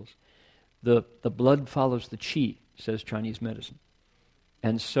blood vessels. The blood follows the chi, says Chinese medicine.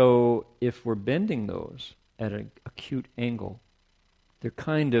 And so if we're bending those at an acute angle, they're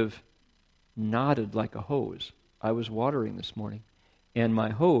kind of knotted like a hose. I was watering this morning, and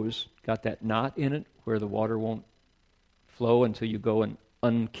my hose got that knot in it where the water won't flow until you go and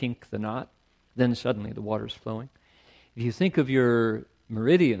unkink the knot. Then suddenly the water's flowing. If you think of your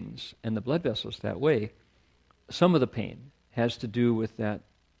meridians and the blood vessels that way, some of the pain has to do with that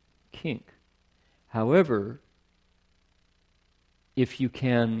kink. However, if you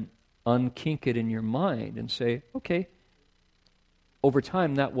can unkink it in your mind and say, okay, over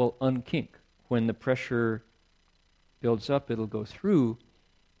time that will unkink. When the pressure builds up, it'll go through,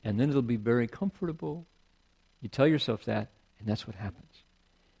 and then it'll be very comfortable. You tell yourself that, and that's what happens.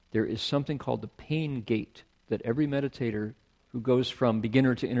 There is something called the pain gate that every meditator who goes from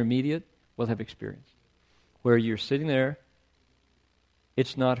beginner to intermediate will have experienced, where you're sitting there,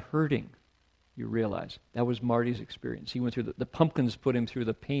 it's not hurting, you realize. That was Marty's experience. He went through the pumpkins put him through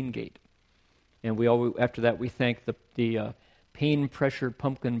the pain gate. And we always, after that, we thank the pain pressure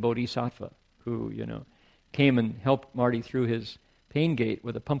pumpkin bodhisattva who, came and helped Marty through his pain gate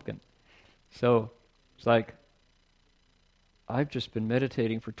with a pumpkin. So it's like, I've just been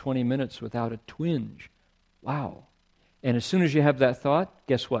meditating for 20 minutes without a twinge. Wow. And as soon as you have that thought,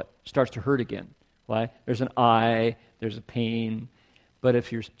 guess what? It starts to hurt again. Why? There's an eye, there's a pain. But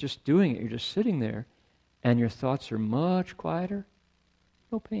if you're just doing it, you're just sitting there, and your thoughts are much quieter,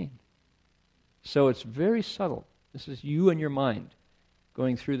 no pain. So it's very subtle. This is you and your mind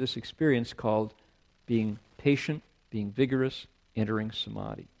going through this experience called being patient, being vigorous, entering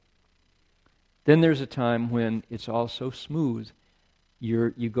samadhi. Then there's a time when it's all so smooth,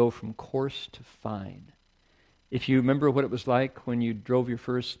 you go from coarse to fine. If you remember what it was like when you drove your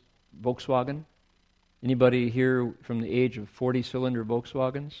first Volkswagen, anybody here from the age of 40-cylinder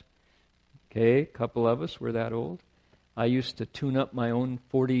Volkswagens? Okay, a couple of us were that old. I used to tune up my own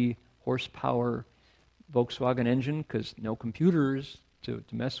 40-horsepower Volkswagen engine because no computers to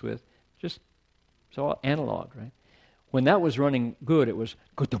mess with. Just, it's all analog, right? When that was running good, it was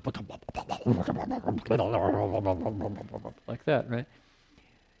like that, right?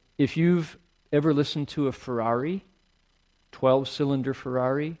 If you've ever listened to a Ferrari, 12-cylinder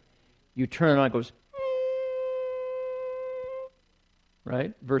Ferrari, you turn it on, it goes,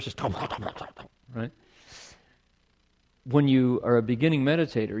 right? Versus, right? When you are a beginning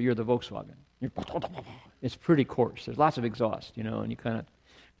meditator, you're the Volkswagen. It's pretty coarse. There's lots of exhaust, and you kind of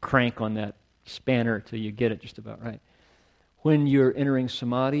crank on that spanner till you get it just about right. When you're entering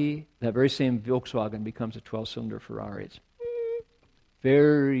samadhi, that very same Volkswagen becomes a 12-cylinder Ferrari. It's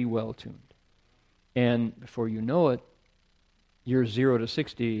very well tuned. And before you know it, you're 0 to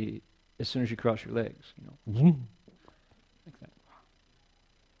 60 as soon as you cross your legs. Like that.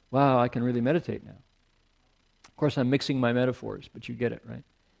 Wow, I can really meditate now. course, I'm mixing my metaphors, but you get it, right?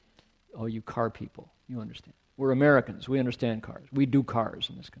 Oh, you car people, you understand. We're Americans. We understand cars. We do cars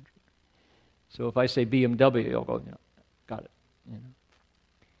in this country. So if I say BMW, you'll go, got it.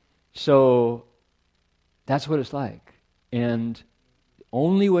 So that's what it's like. And the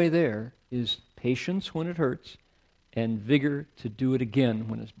only way there is patience when it hurts and vigor to do it again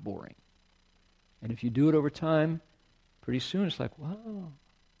when it's boring. And if you do it over time, pretty soon it's like, wow,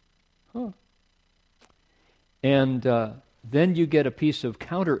 huh. And then you get a piece of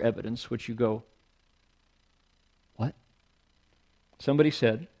counter evidence, which you go, what? Somebody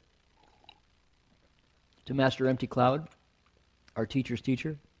said to Master Empty Cloud, our teacher's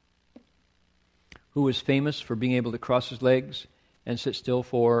teacher, who was famous for being able to cross his legs and sit still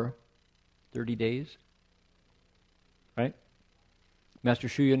for 30 days, right? Master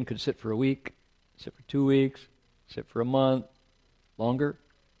Shuyan could sit for a week, sit for 2 weeks, sit for a month, longer,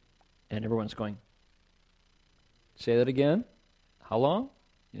 and everyone's going, say that again? How long?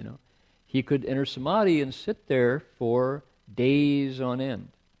 He could enter samadhi and sit there for days on end.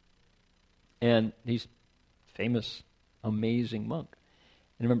 And he's famous, amazing monk.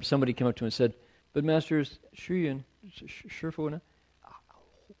 And I remember somebody came up to him and said, but Master Shuyan, Shifu,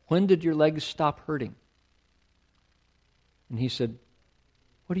 when did your legs stop hurting? And he said,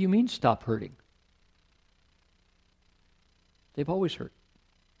 what do you mean stop hurting? They've always hurt.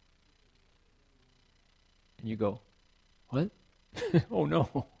 And you go, what? Oh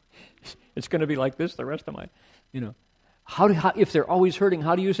no, it's going to be like this the rest of my, How if they're always hurting,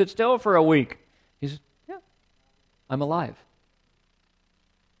 how do you sit still for a week? He says, yeah, I'm alive.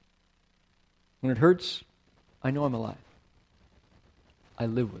 When it hurts, I know I'm alive. I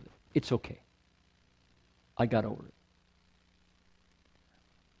live with it. It's okay. I got over it.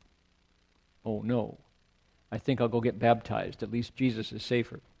 Oh no, I think I'll go get baptized. At least Jesus is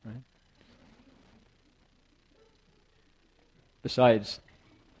safer, right? Besides,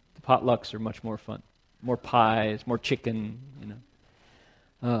 the potlucks are much more fun. More pies, more chicken,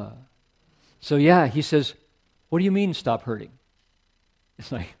 So yeah, he says, what do you mean stop hurting?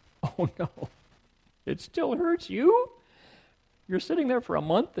 It's like, oh no, it still hurts you? You're sitting there for a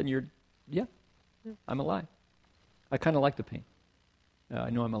month and I'm alive. I kind of like the pain. I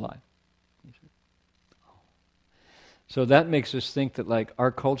know I'm alive. So that makes us think that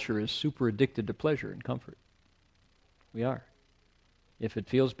our culture is super addicted to pleasure and comfort. We are. If it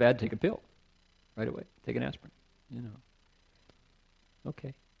feels bad, take a pill right away. Take an aspirin,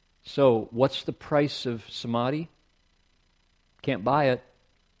 Okay. So what's the price of samadhi? Can't buy it,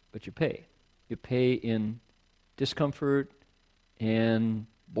 but you pay. You pay in discomfort and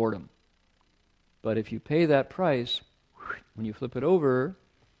boredom. But if you pay that price, when you flip it over,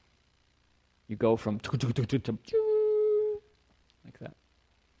 you go from like that.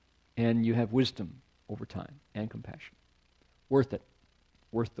 And you have wisdom over time and compassion. Worth it.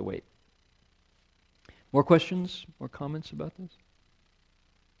 Worth the wait. More questions? More comments about this?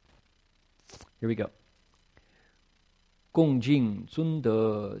 Here we go. 共敬尊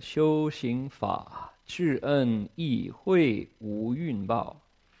德修行法，至恩义会无蕴报，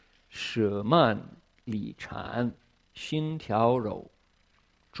舍慢理禅，心调柔，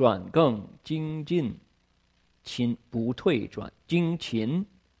转更精进，勤不退转，精勤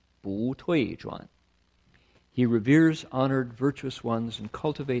不退转。He reveres honored virtuous ones and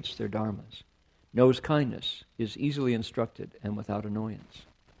cultivates their dharmas, knows kindness, is easily instructed and without annoyance.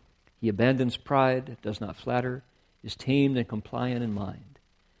 He abandons pride, does not flatter, is tamed and compliant in mind.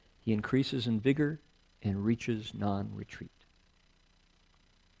 He increases in vigor and reaches non-retreat.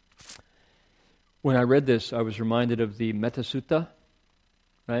 When I read this, I was reminded of the Metta Sutta,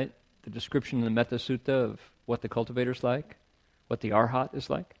 right? The description in the Metta Sutta of what the cultivator's like, what the Arhat is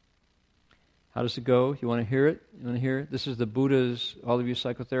like. How does it go? You want to hear it? You want to hear it? This is the Buddha's, all of you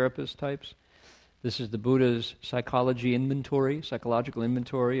psychotherapist types, this is the Buddha's psychological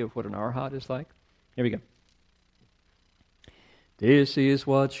inventory of what an Arhat is like. Here we go. This is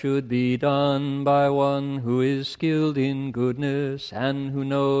what should be done by one who is skilled in goodness and who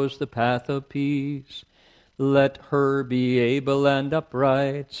knows the path of peace. Let her be able and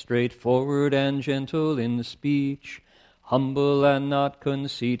upright, straightforward and gentle in speech, humble and not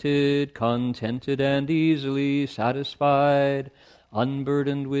conceited, contented and easily satisfied,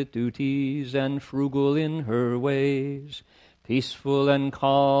 unburdened with duties and frugal in her ways, peaceful and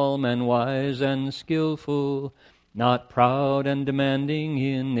calm and wise and skillful, not proud and demanding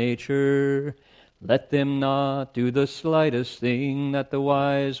in nature. Let them not do the slightest thing that the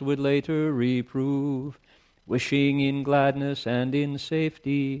wise would later reprove, wishing in gladness and in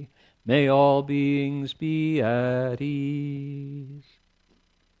safety, may all beings be at ease.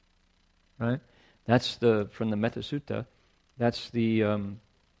 Right? That's from the Metta Sutta. That's the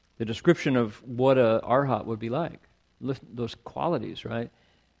description of what a arhat would be like. Listen, those qualities, right?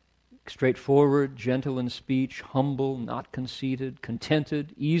 Straightforward, gentle in speech, humble, not conceited,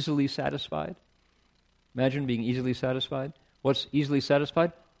 contented, easily satisfied. Imagine being easily satisfied. What's easily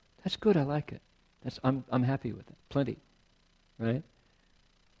satisfied? That's good. I like it. I'm happy with it. Plenty, right?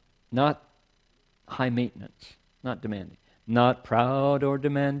 Not high maintenance, not demanding, not proud or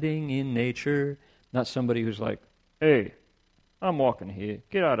demanding in nature. Not somebody who's like, "Hey, I'm walking here.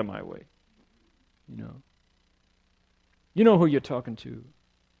 Get out of my way." You know who you're talking to.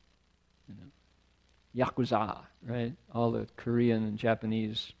 Yakuza, right? All the Korean and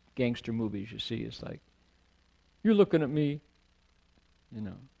Japanese gangster movies you see is like, "You're looking at me.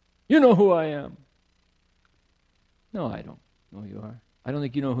 You know who I am." No, I don't know who you are. I don't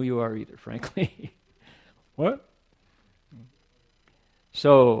think you know who you are either, frankly. What?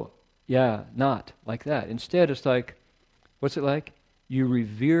 So, yeah, not like that. Instead, it's like, what's it like? You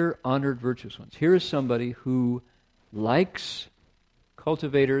revere honored virtuous ones. Here is somebody who likes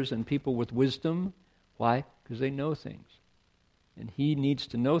cultivators and people with wisdom. Why? Because they know things. And he needs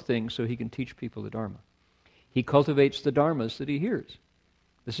to know things so he can teach people the Dharma. He cultivates the Dharmas that he hears.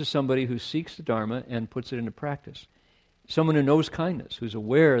 This is somebody who seeks the Dharma and puts it into practice. Someone who knows kindness, who's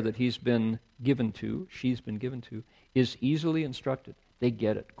aware that he's been given to, she's been given to, is easily instructed. They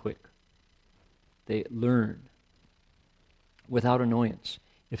get it quick. They learn without annoyance.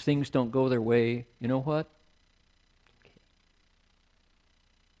 If things don't go their way, you know what? Okay.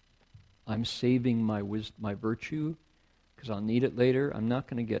 I'm saving my virtue because I'll need it later. I'm not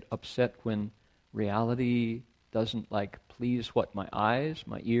going to get upset when reality doesn't please my eyes,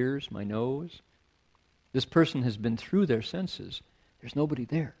 my ears, my nose. This person has been through their senses. There's nobody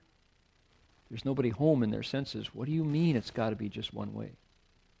there. There's nobody home in their senses. What do you mean it's got to be just one way?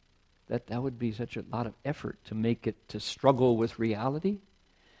 That would be such a lot of effort to make it, to struggle with reality.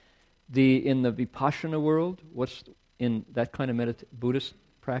 In the Vipassana world, what's in that kind of Buddhist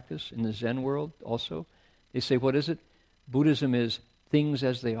practice, in the Zen world also, they say, what is it? Buddhism is things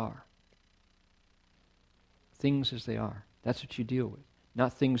as they are. Things as they are. That's what you deal with.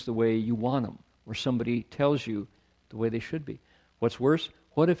 Not things the way you want them, or somebody tells you the way they should be. What's worse,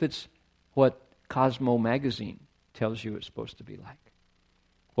 what if it's what Cosmo magazine tells you it's supposed to be like?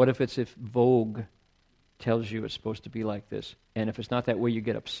 What if Vogue tells you it's supposed to be like this, and if it's not that way, you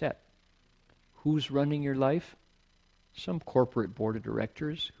get upset? Who's running your life? Some corporate board of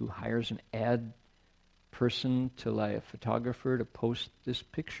directors who hires an ad person a photographer to post this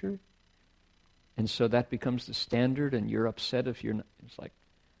picture, and so that becomes the standard, and you're upset if you're not. It's like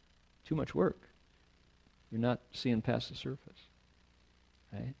too much work. You're not seeing past the surface,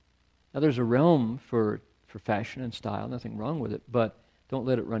 right? Now there's a realm for fashion and style, nothing wrong with it, but don't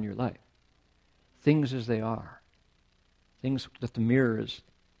let it run your life. Things as they are. Things that the mirror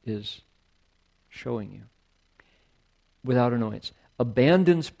is showing you. Without annoyance.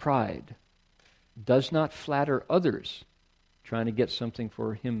 Abandons pride. Does not flatter others, trying to get something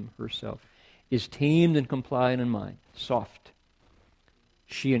for him, herself. Is tamed and compliant in mind. Soft.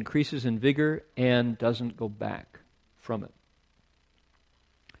 She increases in vigor and doesn't go back from it.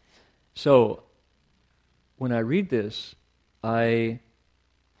 So, when I read this, I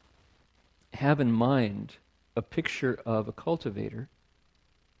have in mind a picture of a cultivator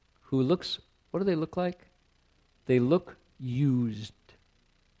who looks, what do they look like? They look used,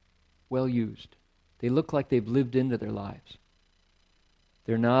 well used. They look like they've lived into their lives.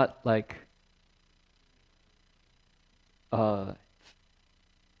 They're not like what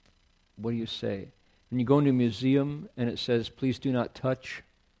do you say? When you go into a museum and it says, please do not touch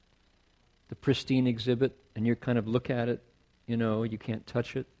the pristine exhibit, and you kind of look at it, you can't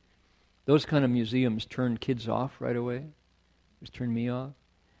touch it. Those kind of museums turn kids off right away. Just turn me off.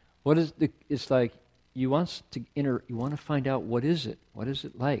 It's like you want to find out what is it? What is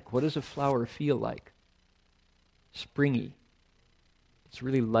it like? What does a flower feel like? Springy. It's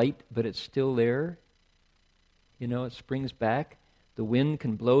really light, but it's still there. It springs back. The wind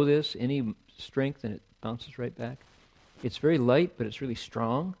can blow this any strength and it bounces right back. It's very light, but it's really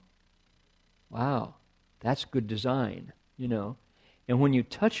strong. Wow, that's good design, And when you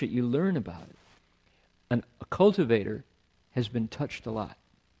touch it, you learn about it. A cultivator has been touched a lot.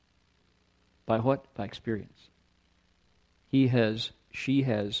 By what? By experience. She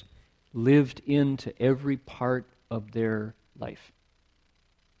has lived into every part of their life.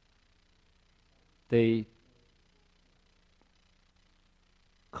 They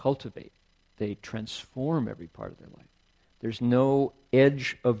cultivate. They transform every part of their life. There's no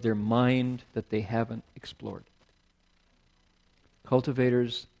edge of their mind that they haven't explored.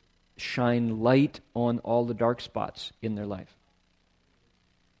 Cultivators shine light on all the dark spots in their life.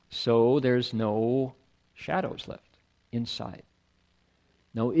 So there's no shadows left inside.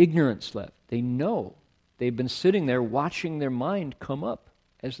 No ignorance left. They know. They've been sitting there watching their mind come up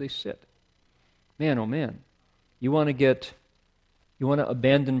as they sit. Man, oh man. You want to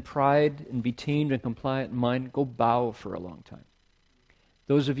abandon pride and be tamed and compliant in mind? Go bow for a long time.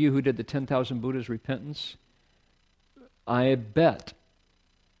 Those of you who did the 10,000 Buddhas repentance, I bet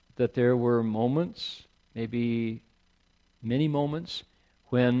that there were moments, maybe many moments,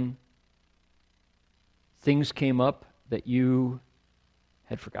 when things came up that you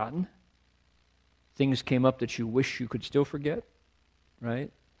had forgotten. Things came up that you wish you could still forget,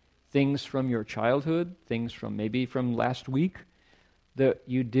 right? Things from your childhood, things from maybe from last week that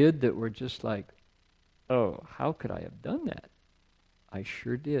you did that were just like, oh, how could I have done that? I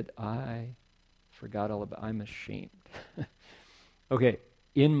sure did. I forgot all about it. I'm ashamed. Okay,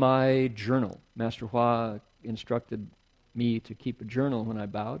 in my journal, Master Hua instructed me to keep a journal when I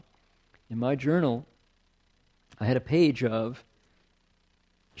bowed. In my journal, I had a page of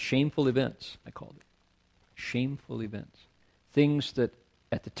shameful events, I called it. Shameful events. Things that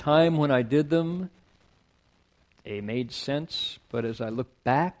at the time when I did them, they made sense, but as I looked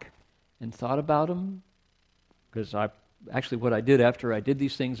back and thought about them, because what I did after I did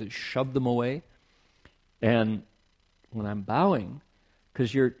these things is shoved them away. And when I'm bowing,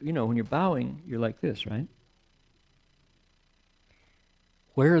 because when you're bowing, you're like this, right?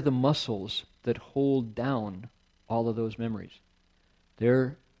 Where are the muscles that hold down all of those memories?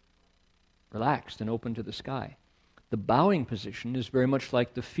 They're relaxed and open to the sky. The bowing position is very much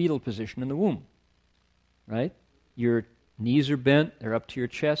like the fetal position in the womb, right? Your knees are bent, they're up to your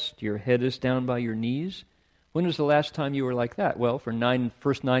chest, your head is down by your knees. When was the last time you were like that? Well, for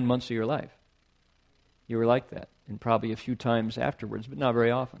first 9 months of your life. You were like that, and probably a few times afterwards, but not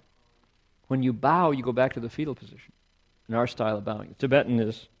very often. When you bow, you go back to the fetal position. In our style of bowing. The Tibetan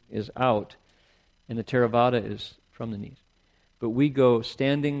is out, and the Theravada is from the knees. But we go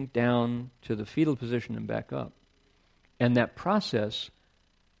standing down to the fetal position and back up. And that process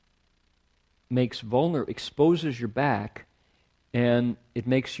exposes your back, and it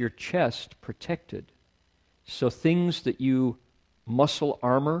makes your chest protected. So things that you muscle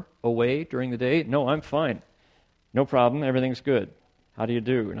armor away during the day, no, I'm fine. No problem, everything's good. How do you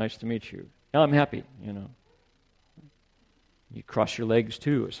do? Nice to meet you. No, I'm happy, You cross your legs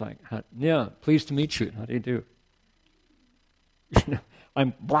too. It's like, yeah, pleased to meet you. How do you do?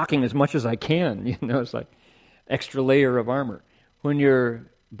 I'm blocking as much as I can. It's like extra layer of armor. When you're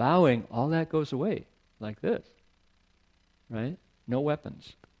bowing, all that goes away like this, right? No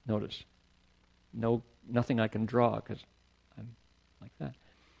weapons. Notice, nothing I can draw because I'm like that.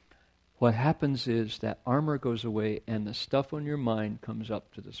 What happens is that armor goes away and the stuff on your mind comes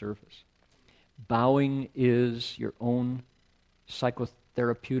up to the surface. Bowing is your own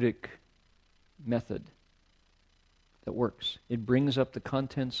psychotherapeutic method that works. It brings up the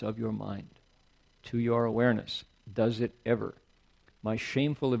contents of your mind to your awareness. Does it ever? My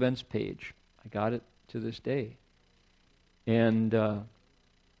shameful events page, I got it to this day. And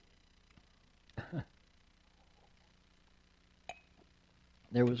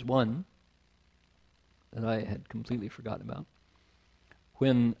there was one that I had completely forgotten about.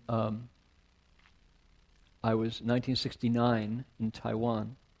 When I was 1969 in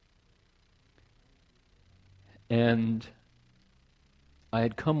Taiwan, and I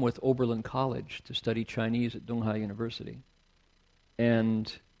had come with Oberlin College to study Chinese at Donghai University,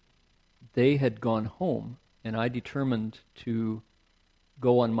 and they had gone home, and I determined to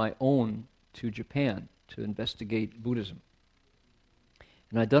go on my own to Japan to investigate Buddhism.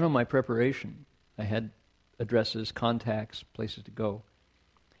 And I'd done all my preparation. I had addresses, contacts, places to go.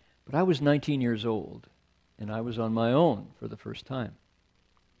 But I was 19 years old, and I was on my own for the first time.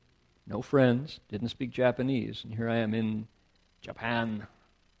 No friends, didn't speak Japanese, and here I am in Japan.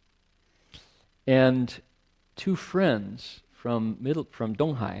 And two friends from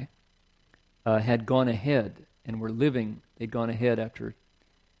Donghai had gone ahead and were living. They'd gone ahead after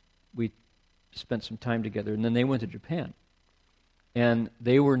we spent some time together, and then they went to Japan. And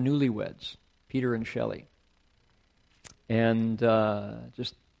they were newlyweds, Peter and Shelley. And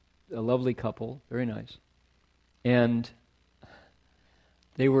just a lovely couple, very nice. And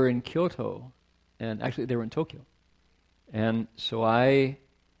they were in Kyoto, and actually they were in Tokyo. And so I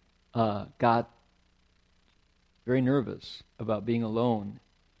got very nervous about being alone.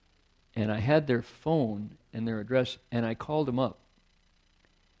 And I had their phone and their address, and I called them up.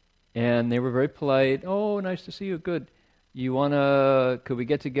 And they were very polite. Oh, nice to see you. Good. Could we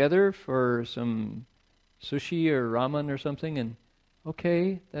get together for some sushi or ramen or something? And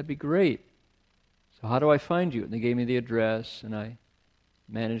Okay, that'd be great. So how do I find you? And they gave me the address, and I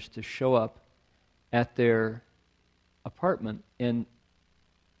managed to show up at their apartment. And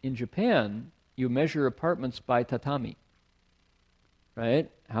in Japan, you measure apartments by tatami,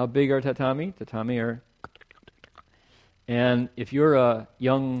 right? How big are tatami? Tatami are... And if you're a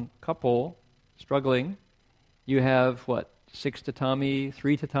young couple struggling, you have, what, 6 tatami,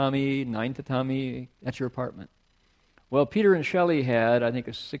 3 tatami, 9 tatami, that's your apartment. Well, Peter and Shelley had, I think,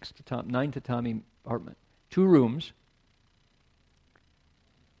 a 9 tatami apartment, 2 rooms,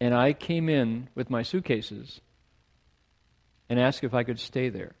 and I came in with my suitcases and asked if I could stay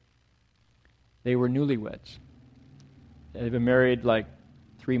there. They were newlyweds. They'd been married like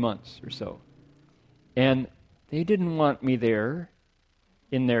 3 months or so. And they didn't want me there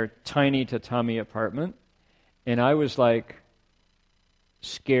in their tiny tatami apartment. And I was like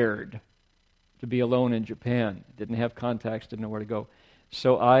scared to be alone in Japan. Didn't have contacts, didn't know where to go.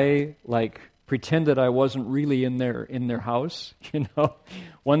 So I like pretended I wasn't really in their house, you know.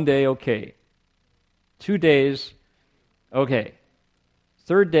 One day, okay. 2 days, okay.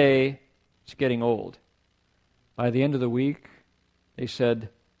 3rd day, it's getting old. By the end of the week, they said,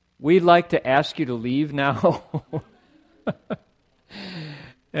 "We'd like to ask you to leave now."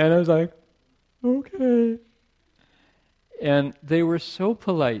 And I was like, okay. And they were so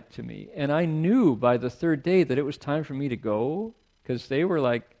polite to me. And I knew by the 3rd day that it was time for me to go, because they were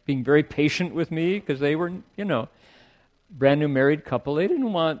like being very patient with me, because they were, you know, brand new married couple. They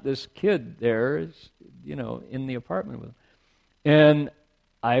didn't want this kid there, you know, in the apartment with them. And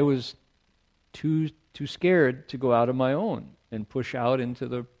I was too scared to go out on my own and push out into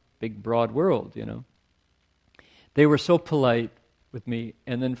the big broad world, you know. They were so polite with me,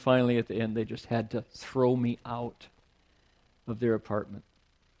 and then finally at the end they just had to throw me out of their apartment.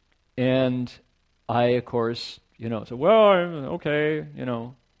 And I, of course, you know, said, "Well, okay, you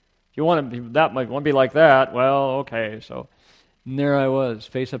know, if you want to be like that, well, okay." So and there I was,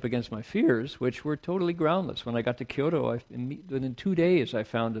 face up against my fears, which were totally groundless. When I got to Kyoto, within 2 days I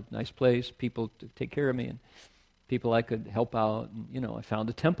found a nice place, people to take care of me, and people I could help out. And, you know, I found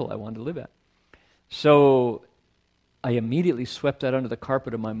a temple I wanted to live at. So I immediately swept that under the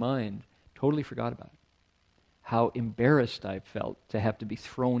carpet of my mind, totally forgot about it. How embarrassed I felt to have to be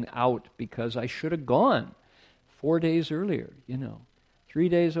thrown out because I should have gone 4 days earlier, you know. 3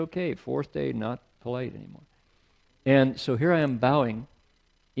 days, okay. 4th day, not polite anymore. And so here I am bowing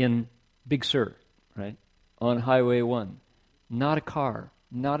in Big Sur, right, on Highway 1. Not a car,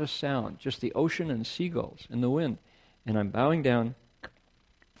 not a sound, just the ocean and seagulls and the wind. And I'm bowing down,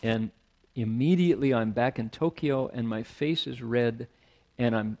 and immediately I'm back in Tokyo, and my face is red,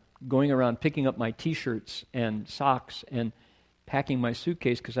 and I'm going around picking up my T-shirts and socks and packing my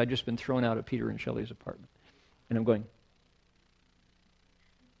suitcase because I'd just been thrown out of Peter and Shelley's apartment. And I'm going,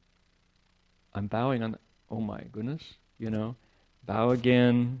 I'm bowing on the, oh my goodness, you know, bow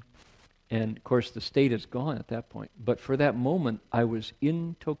again. And of course the state is gone at that point. But for that moment, I was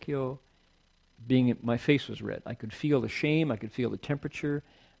in Tokyo, my face was red. I could feel the shame, I could feel the temperature,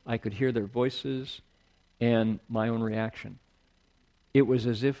 I could hear their voices and my own reaction. It was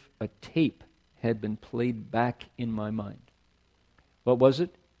as if a tape had been played back in my mind. What was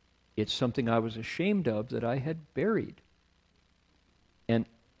it? It's something I was ashamed of that I had buried. And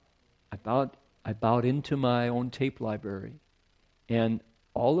I bowed into my own tape library, and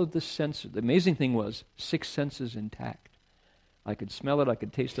all of the senses, the amazing thing was 6 senses intact. I could smell it, I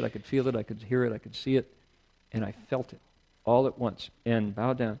could taste it, I could feel it, I could hear it, I could see it, and I felt it all at once, and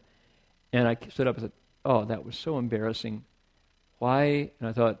bowed down. And I stood up and said, "Oh, that was so embarrassing. Why?" And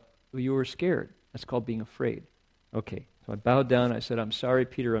I thought, "Well, you were scared. That's called being afraid." Okay, so I bowed down, I said, "I'm sorry,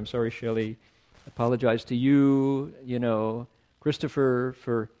 Peter, I'm sorry, Shelley. I apologize to you, you know, Christopher,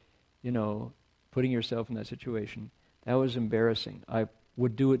 for, you know, putting yourself in that situation. That was embarrassing. I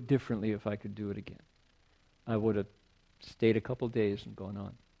would do it differently if I could do it again. I would have stayed a couple days and gone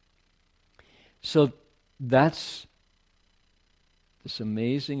on." So that's this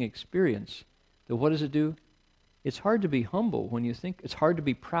amazing experience. That what does it do? It's hard to be humble when you think, it's hard to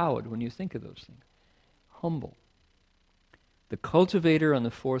be proud when you think of those things. Humble. The cultivator on the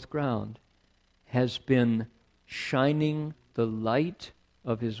 4th ground has been shining the light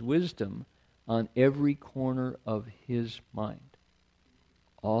of his wisdom on every corner of his mind.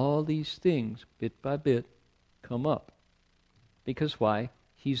 All these things, bit by bit, come up. Because why?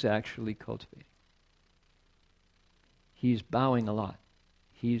 He's actually cultivating. He's bowing a lot.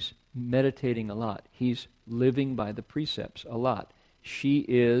 He's meditating a lot. He's living by the precepts a lot. She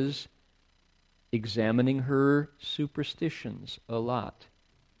is examining her superstitions a lot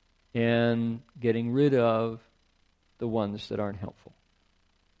and getting rid of the ones that aren't helpful.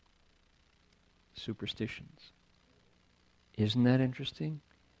 Superstitions. Isn't that interesting?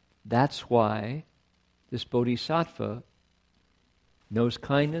 That's why this bodhisattva knows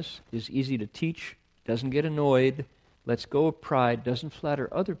kindness, is easy to teach, doesn't get annoyed, lets go of pride, doesn't flatter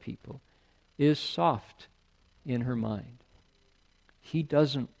other people, is soft in her mind. He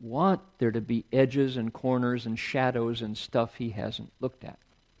doesn't want there to be edges and corners and shadows and stuff he hasn't looked at.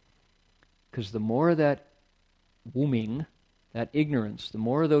 Because the more of that wombing, that ignorance, the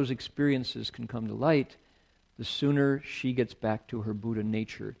more of those experiences can come to light, the sooner she gets back to her Buddha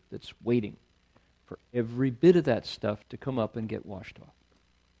nature that's waiting for every bit of that stuff to come up and get washed off.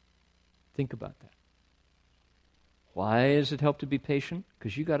 Think about that. Why does it help to be patient?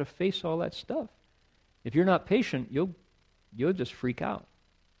 Because you got to face all that stuff. If you're not patient, you'll just freak out,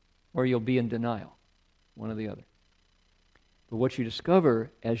 or you'll be in denial, one or the other. But what you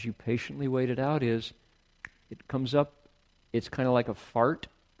discover as you patiently wait it out is, it comes up, it's kind of like a fart,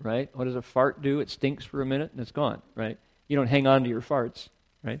 right? What does a fart do? It stinks for a minute and it's gone, right? You don't hang on to your farts,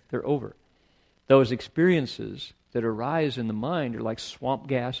 right? They're over. Those experiences that arise in the mind are like swamp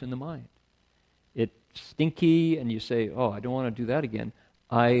gas in the mind. It's stinky and you say, oh, I don't want to do that again.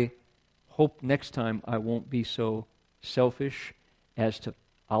 I hope next time I won't be so selfish as to,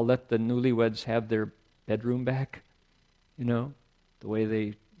 I'll let the newlyweds have their bedroom back, the way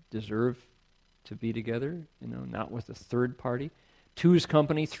they deserve to be together, not with a third party. 2 is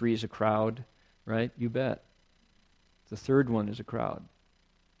company, 3 is a crowd, right? You bet. The third one is a crowd.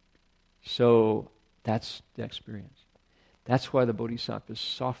 So that's the experience. That's why the bodhisattva is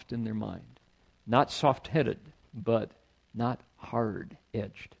soft in their mind. Not soft-headed, but not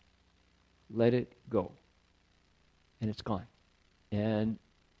hard-edged. Let it go. And it's gone. And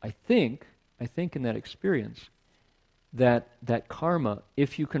I think in that experience, that karma,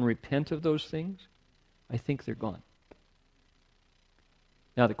 if you can repent of those things, I think they're gone.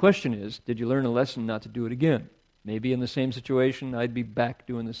 Now the question is, did you learn a lesson not to do it again? Maybe in the same situation, I'd be back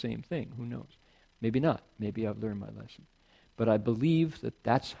doing the same thing. Who knows? Maybe not. Maybe I've learned my lesson. But I believe that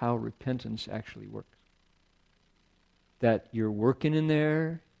that's how repentance actually works. That you're working in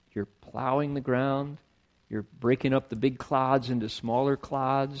there, you're plowing the ground, you're breaking up the big clods into smaller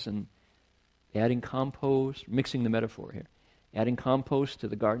clods and adding compost, mixing the metaphor here. Adding compost to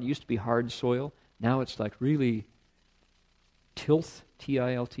the garden. It used to be hard soil. Now it's like really tilth,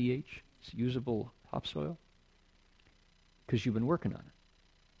 T-I-L-T-H. It's usable topsoil. Because you've been working on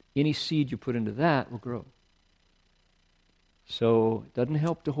it. Any seed you put into that will grow. So it doesn't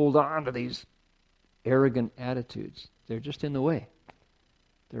help to hold on to these arrogant attitudes. They're just in the way.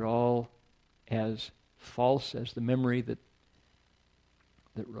 They're all as false as the memory that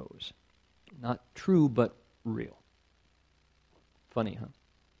rose. Not true, but real. Funny, huh?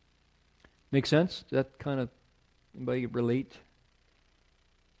 Make sense? Does that kind of, anybody relate?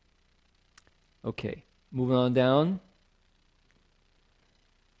 Okay, moving on down.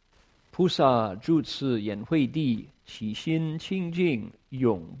 菩萨住次眼慧地，起心清净，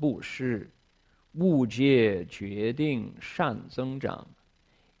永不失。悟界决定善增长，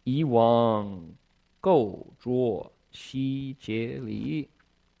以往垢浊悉皆离。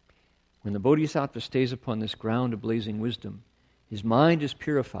When the bodhisattva stays upon this ground of blazing wisdom, his mind is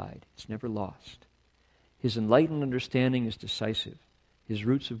purified, it's never lost. His enlightened understanding is decisive. His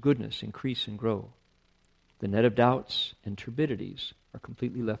roots of goodness increase and grow. The net of doubts and turbidities are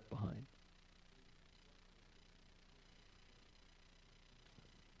completely left behind.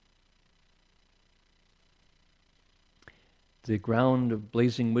 The ground of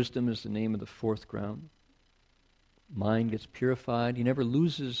blazing wisdom is the name of the 4th ground. Mind gets purified. He never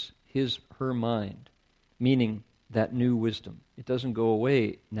loses her mind, meaning that new wisdom. It doesn't go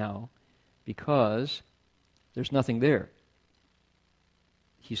away now because there's nothing there.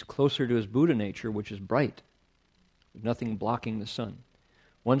 He's closer to his Buddha nature, which is bright. There's nothing blocking the sun.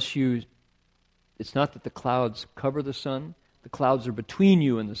 It's not that the clouds cover the sun. The clouds are between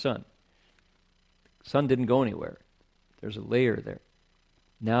you and the sun. The sun didn't go anywhere. There's a layer there.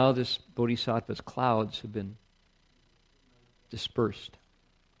 Now this bodhisattva's clouds have been dispersed.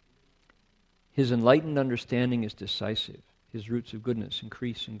 His enlightened understanding is decisive. His roots of goodness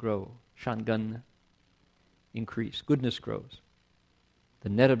increase and grow. Shangan, increase. Goodness grows. The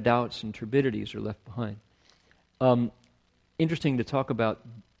net of doubts and turbidities are left behind. Interesting to talk about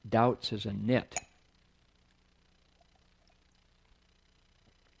doubts as a net.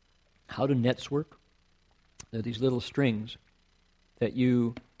 How do nets work? They're these little strings that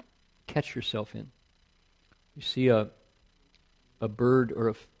you catch yourself in. You see a bird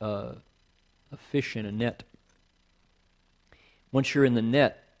or a fish in a net. Once you're in the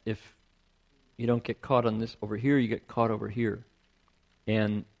net, if You don't get caught on this over here, you get caught over here.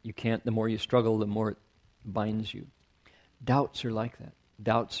 And you can't, the more you struggle, the more it binds you. Doubts are like that.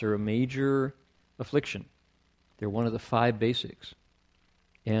 Doubts are a major affliction. They're one of the 5 basics.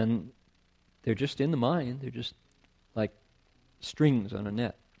 And they're just in the mind. They're just like strings on a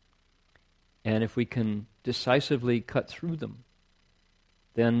net. And if we can decisively cut through them,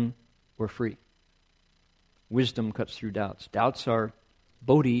 then we're free. Wisdom cuts through doubts. Doubts are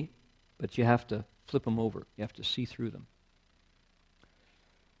bodhi, but you have to flip them over. You have to see through them.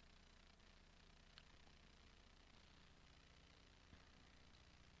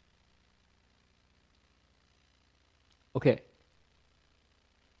 Okay.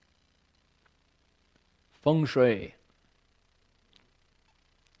 Feng Shui.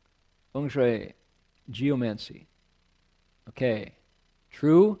 Feng Shui. Geomancy. Okay.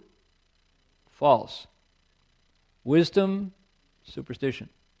 True? False. Wisdom? Superstition.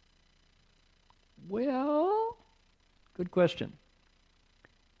 Well, good question.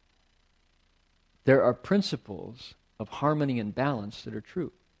 There are principles of harmony and balance that are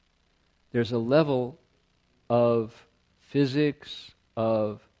true. There's a level of physics,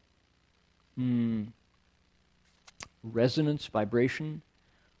 of resonance, vibration,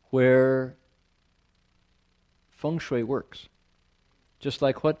 where Feng Shui works. Just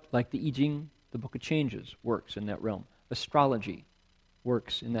like what? Like the I Ching, the Book of Changes, works in that realm. Astrology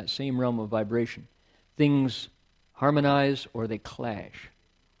works in that same realm of vibration. Things harmonize or they clash.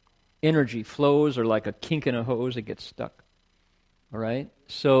 Energy flows, or like a kink in a hose, it gets stuck. All right?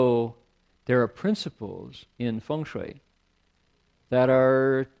 So there are principles in Feng Shui that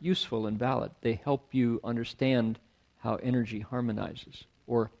are useful and valid. They help you understand how energy harmonizes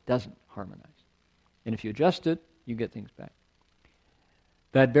or doesn't harmonize. And if you adjust it, you get things back.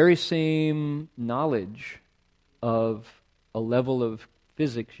 That very same knowledge of a level of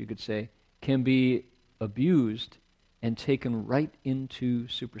physics, you could say, can be abused and taken right into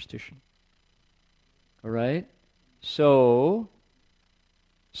superstition. All right? So,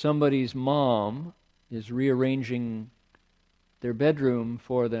 somebody's mom is rearranging their bedroom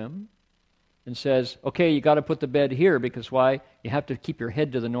for them and says, okay, you got to put the bed here because why? You have to keep your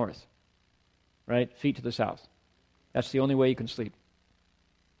head to the north, right? Feet to the south. That's the only way you can sleep.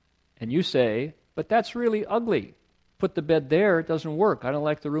 And you say, but that's really ugly. Put the bed there, it doesn't work. I don't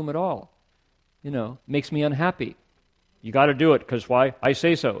like the room at all. You know, makes me unhappy. You got to do it because why? I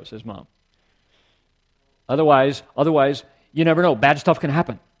say so, says mom. Otherwise, you never know. Bad stuff can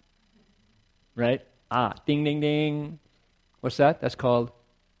happen. Right? Ding, ding, ding. What's that? That's called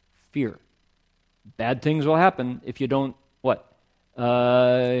fear. Bad things will happen if you don't, what?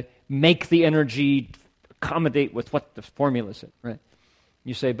 Make the energy accommodate with what the formula said, right?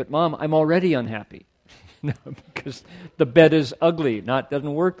 You say, but Mom, I'm already unhappy. No, because the bed is ugly,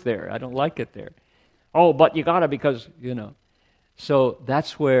 doesn't work there. I don't like it there. Oh, but you gotta because, So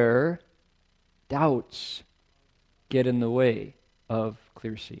that's where doubts get in the way of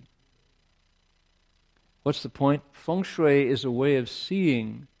clear seeing. What's the point? Feng Shui is a way of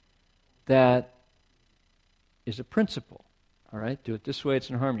seeing that is a principle. All right? Do it this way,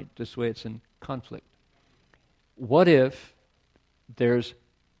 it's in harmony. This way, it's in conflict. What if there's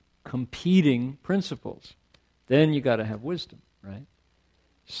competing principles? Then you got to have wisdom, right?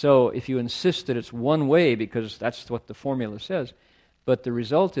 So if you insist that it's one way because that's what the formula says, but the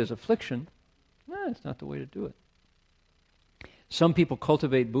result is affliction, it's not the way to do it. Some people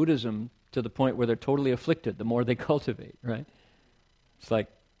cultivate Buddhism to the point where they're totally afflicted the more they cultivate, right? It's like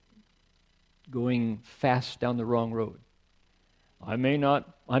going fast down the wrong road. I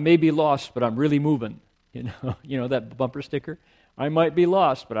may be lost, but I'm really moving. You know that bumper sticker? I might be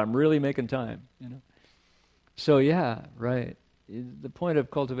lost, but I'm really making time. So yeah, right. The point of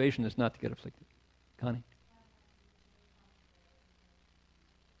cultivation is not to get afflicted. Connie?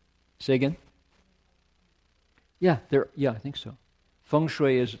 Say again? Yeah, I think so. Feng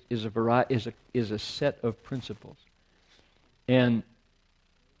Shui is a set of principles, and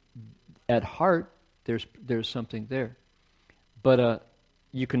at heart there's something there, but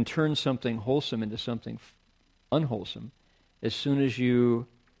you can turn something wholesome into something unwholesome as soon as you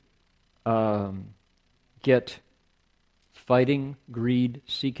get fighting, greed,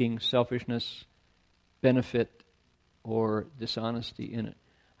 seeking, selfishness, benefit, or dishonesty in it.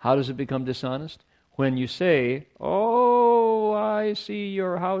 How does it become dishonest? When you say, "Oh, I see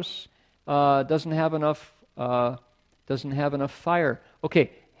your house doesn't have enough fire."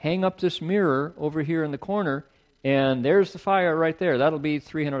 Okay, hang up this mirror over here in the corner, and there's the fire right there. That'll be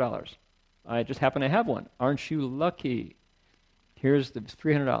 $300. I just happen to have one. Aren't you lucky? Here's the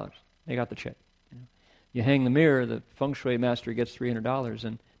 $300. They got the check. You hang the mirror, the Feng Shui master gets $300,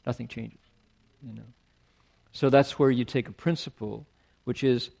 and nothing changes. you know. So that's where you take a principle, which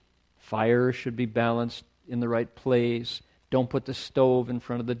is fire should be balanced in the right place. Don't put the stove in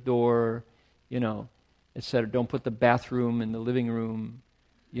front of the door, you know, etc. Don't put the bathroom in the living room,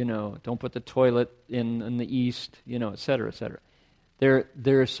 you know. Don't put the toilet in the east, you know, etc., etc.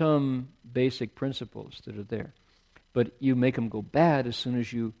 There are some basic principles that are there. But you make them go bad as soon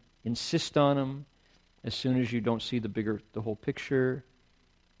as you insist on them, as soon as you don't see the whole picture,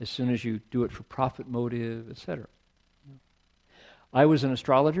 as soon as you do it for profit motive, etc. I was an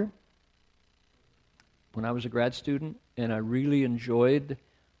astrologer when I was a grad student, and I really enjoyed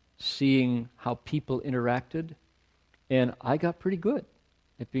seeing how people interacted, and I got pretty good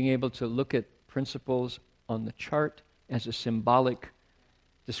at being able to look at principles on the chart as a symbolic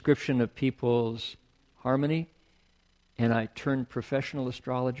description of people's harmony, and I turned professional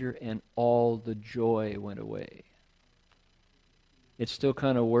astrologer, and all the joy went away. It still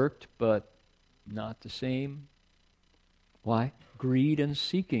kind of worked, but not the same. Why? Greed and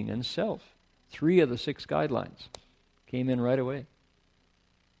seeking and self. 3 of the 6 guidelines came in right away.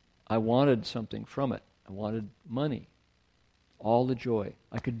 I wanted something from it. I wanted money. All the joy.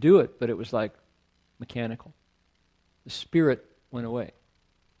 I could do it, but it was like mechanical. The spirit went away.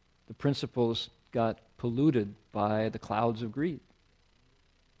 The principles got polluted by the clouds of greed.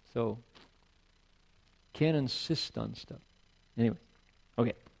 So, can't insist on stuff. Anyway,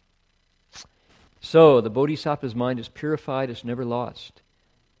 okay. So, the Bodhisattva's mind is purified, is never lost.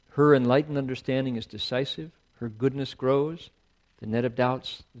 Her enlightened understanding is decisive. Her goodness grows. The net of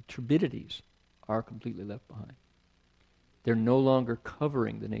doubts, the turbidities, are completely left behind. They're no longer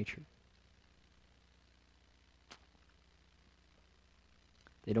covering the nature.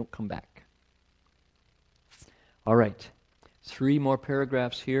 They don't come back. All right. 3 more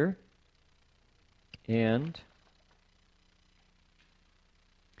paragraphs here. And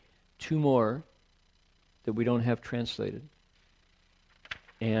 2 more that we don't have translated.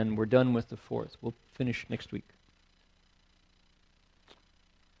 And we're done with the 4th. We'll finish next week.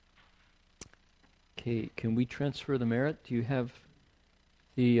 Okay, can we transfer the merit? Do you have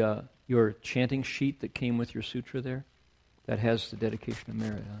the your chanting sheet that came with your sutra there? That has the dedication of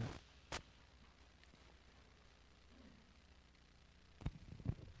merit on it.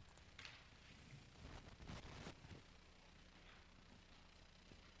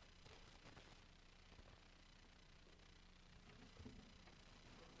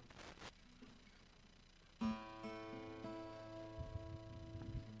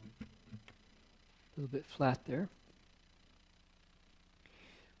 A little bit flat there.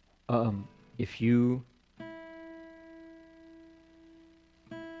 If you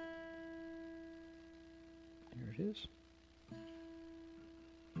here it is.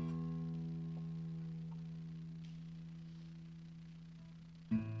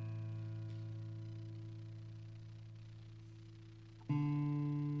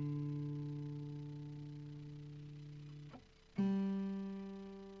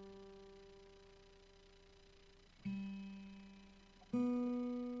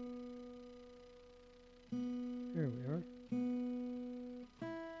 There we are.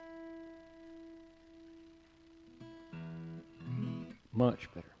 Much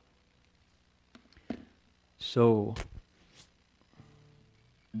better. So,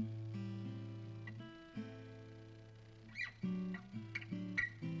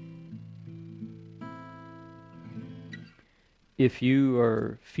 if you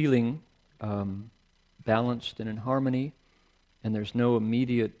are feeling balanced and in harmony, and there's no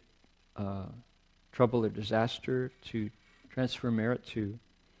immediate trouble or disaster to transfer merit to,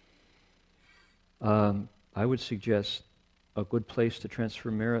 I would suggest a good place to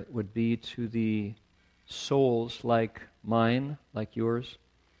transfer merit would be to the souls like mine, like yours,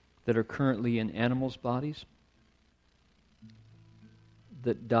 that are currently in animals' bodies,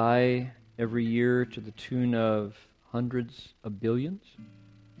 that die every year to the tune of hundreds of billions,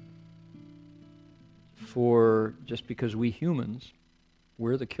 for just because we humans,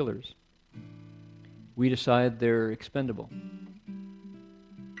 we're the killers. We decide they're expendable.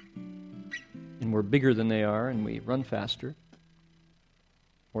 And we're bigger than they are, and we run faster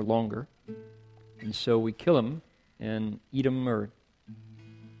or longer. And so we kill them and eat them or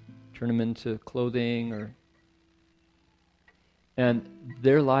turn them into clothing, and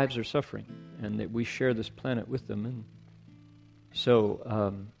their lives are suffering, and that we share this planet with them. And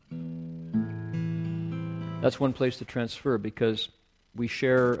so that's one place to transfer, because we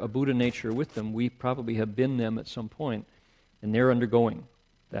share a Buddha nature with them. We probably have been them at some point, and they're undergoing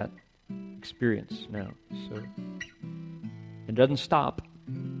that experience now. So it doesn't stop.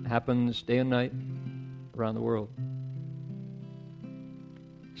 It happens day and night around the world.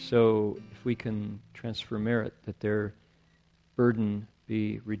 So if we can transfer merit, that their burden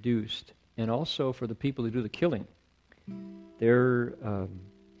be reduced. And also for the people who do the killing, they're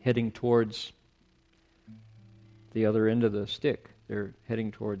heading towards the other end of the stick. They're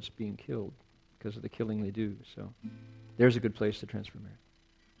heading towards being killed because of the killing they do. So there's a good place to transfer merit.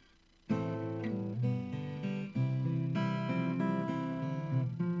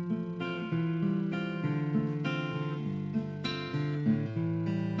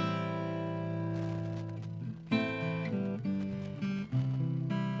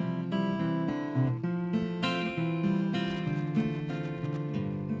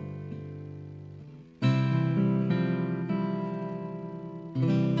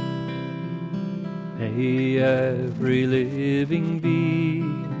 May every living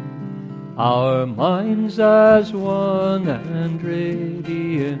being, our minds as one and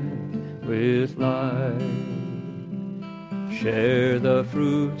radiant with light, share the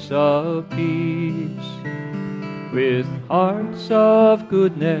fruits of peace with hearts of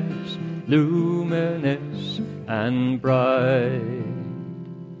goodness, luminous and bright.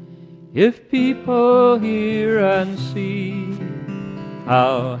 If people hear and see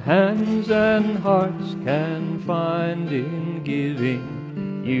how hands and hearts can find in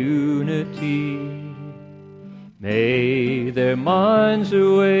giving unity, may their minds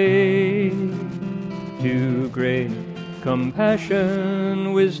awake to great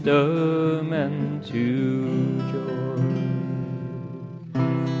compassion, wisdom, and to joy.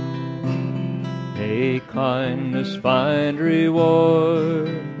 May kindness find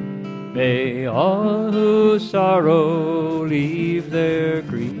reward. May all who sorrow leave their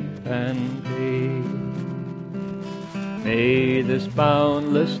grief and pain. May this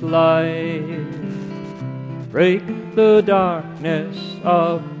boundless light break the darkness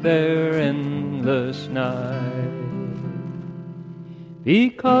of their endless night.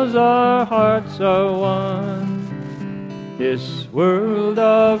 Because our hearts are one, this world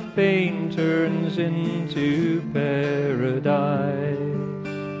of pain turns into paradise.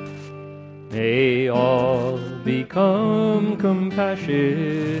 May all become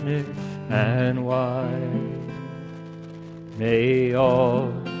compassionate and wise. May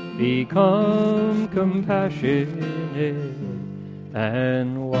all become compassionate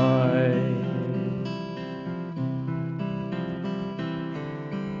and wise.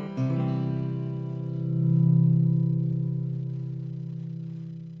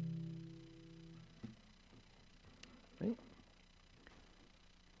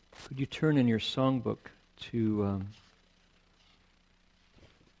 Could you turn in your songbook to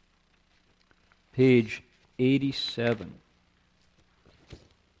page 87?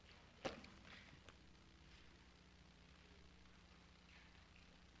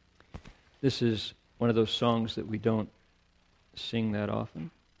 This is one of those songs that we don't sing that often.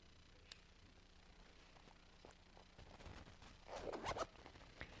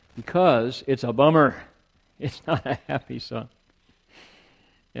 Because it's a bummer. It's not a happy song.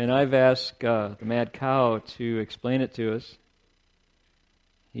 And I've asked the Mad Cow to explain it to us.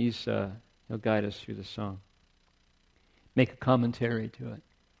 He'll guide us through the song. Make a commentary to it.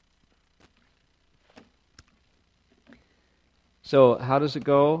 So, how does it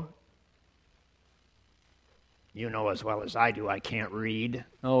go? You know as well as I do I can't read.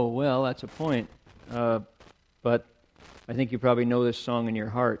 Oh, well, that's a point. But I think you probably know this song in your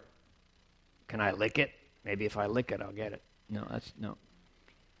heart. Can I lick it? Maybe if I lick it, I'll get it. No.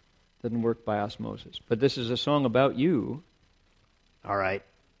 Doesn't work by osmosis. But this is a song about you. All right.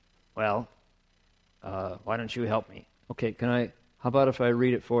 Well, why don't you help me? Okay, how about if I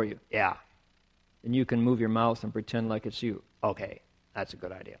read it for you? Yeah. And you can move your mouth and pretend like it's you. Okay, that's a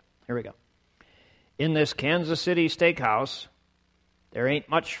good idea. Here we go. In this Kansas City steakhouse, there ain't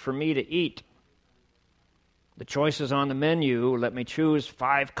much for me to eat. The choices on the menu let me choose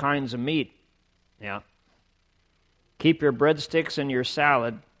 5 kinds of meat. Yeah. Keep your breadsticks and your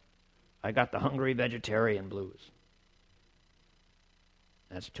salad. I got the hungry vegetarian blues.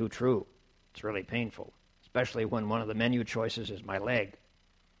 That's too true. It's really painful, especially when one of the menu choices is my leg.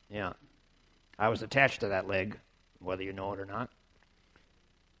 Yeah. I was attached to that leg, whether you know it or not.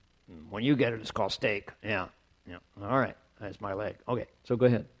 When you get it, it's called steak. Yeah. All right. That's my leg. Okay. So go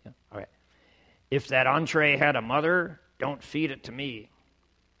ahead. Yeah. All right. If that entree had a mother, don't feed it to me.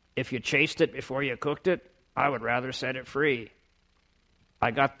 If you chased it before you cooked it, I would rather set it free.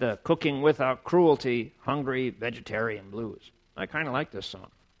 I got the cooking without cruelty, hungry vegetarian blues. I kind of like this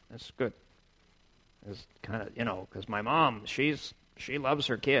song. It's good. It's kind of, because my mom, she loves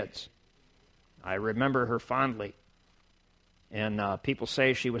her kids. I remember her fondly. And people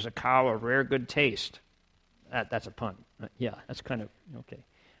say she was a cow of rare good taste. That's a pun. Yeah, that's kind of, okay.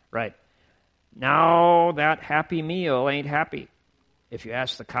 Right. Now that happy meal ain't happy. If you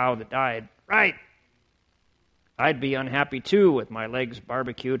ask the cow that died, right, I'd be unhappy too with my legs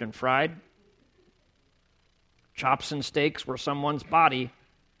barbecued and fried. Chops and steaks were someone's body.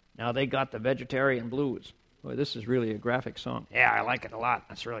 Now they got the vegetarian blues. Boy, this is really a graphic song. Yeah, I like it a lot.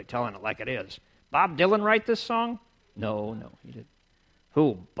 That's really telling it like it is. Bob Dylan write this song? No, he didn't.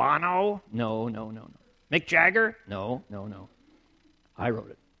 Who, Bono? No. Mick Jagger? No. I wrote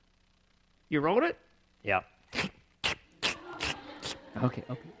it. You wrote it? Yeah. Okay.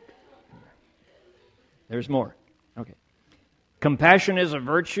 There's more. Okay. Compassion is a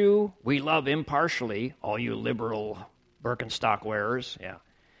virtue we love impartially, all you liberal Birkenstock wearers. Yeah.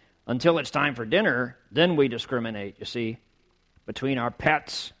 Until it's time for dinner, then we discriminate, you see, between our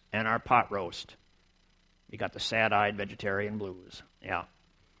pets and our pot roast. You got the sad-eyed vegetarian blues. Yeah.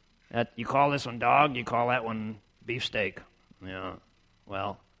 You call this one dog, you call that one beefsteak. Yeah.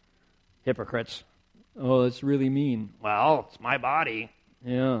 Well, hypocrites. Oh, that's really mean. Well, it's my body.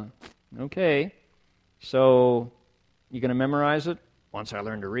 Yeah. Okay. So, you going to memorize it? Once I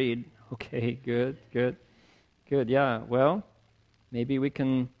learn to read. Okay, good. Yeah, well, maybe we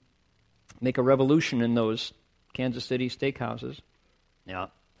can make a revolution in those Kansas City steakhouses. Yeah.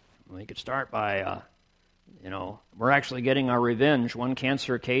 We could start by, we're actually getting our revenge one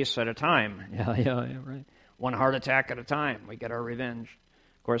cancer case at a time. Yeah, right. One heart attack at a time. We get our revenge.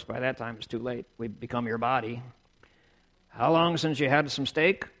 Of course, by that time, it's too late. We become your body. How long since you had some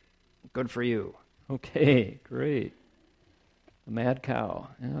steak? Good for you. Okay, great. The mad cow.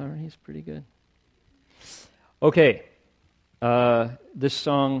 Yeah, he's pretty good. Okay. This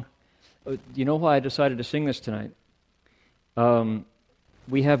song, you know why I decided to sing this tonight?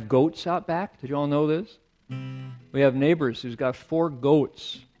 We have goats out back. Did you all know this? We have neighbors who's got 4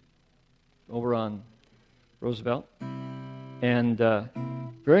 goats over on Roosevelt. And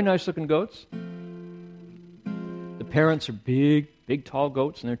very nice-looking goats. The parents are big, tall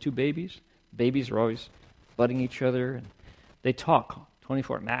goats, and they're 2 babies. Babies are always butting each other, and they talk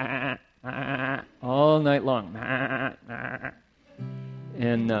 24, all night long.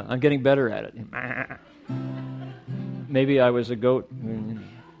 And I'm getting better at it. Maybe I was a goat,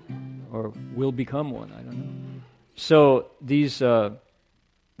 or will become one, I don't know. So these, they're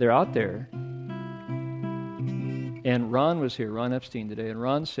out there, and Ron was here, Ron Epstein today, and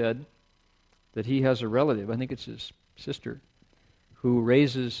Ron said that he has a relative, I think it's his sister, who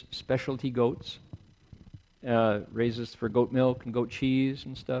raises specialty goats, raises for goat milk and goat cheese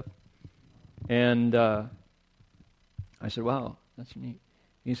and stuff. And I said, wow, that's neat.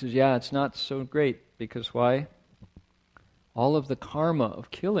 He says, yeah, it's not so great, because why? All of the karma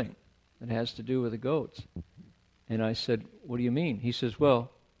of killing that has to do with the goats. And I said, what do you mean? He says,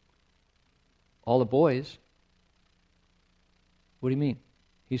 well, all the boys. What do you mean?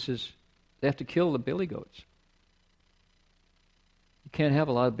 He says, they have to kill the billy goats. You can't have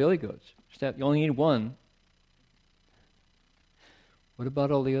a lot of billy goats. You only need one. What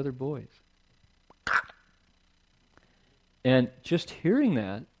about all the other boys? And just hearing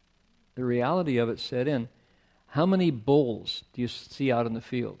that, the reality of it set in. How many bulls do you see out in the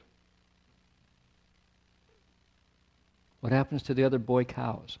field? What happens to the other boy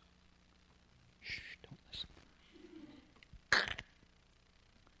cows? Shh, don't listen.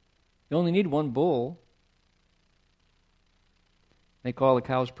 You only need one bull. Make all the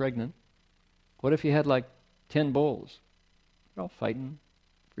cows pregnant. What if you had like 10 bulls? They're all fighting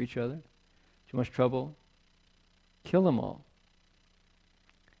for each other. Too much trouble. Kill them all.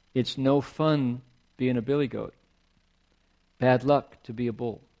 It's no fun being a billy goat. Bad luck to be a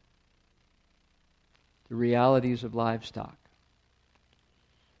bull. The realities of livestock.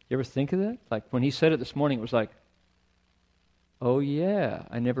 You ever think of that? Like when he said it this morning, it was like, oh yeah,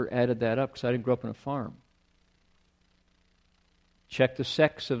 I never added that up because I didn't grow up on a farm. Check the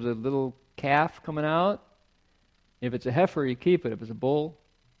sex of the little calf coming out. If it's a heifer, you keep it. If it's a bull,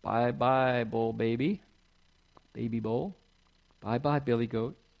 bye-bye, bull baby. Baby bull. Bye-bye, billy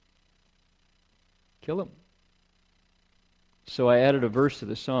goat. Kill him. So I added a verse to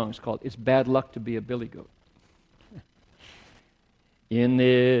the song. It's called, It's Bad Luck to Be a Billy Goat. In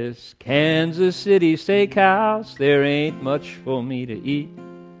this Kansas City steakhouse, there ain't much for me to eat.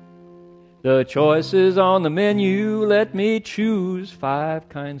 The choices on the menu let me choose 5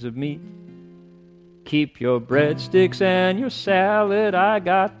 kinds of meat. Keep your breadsticks and your salad, I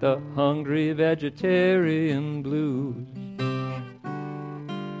got the hungry vegetarian blues.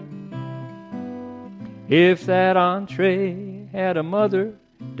 If that entree had a mother,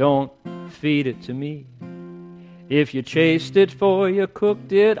 don't feed it to me. If you chased it before you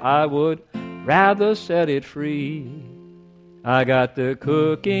cooked it, I would rather set it free. I got the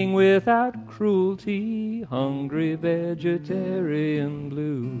cooking without cruelty, hungry vegetarian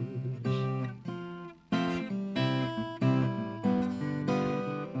blues.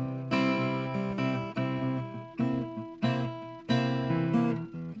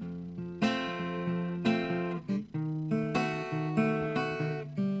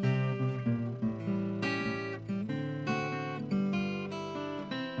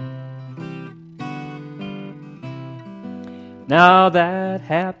 Now that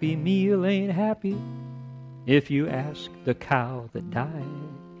happy meal ain't happy if you ask the cow that died.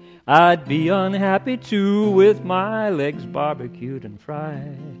 I'd be unhappy too with my legs barbecued and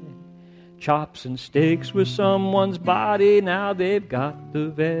fried. Chops and steaks with someone's body, now they've got the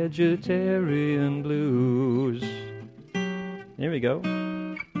vegetarian blues. There we go.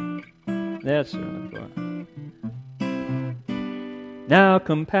 That's what I'm for. Now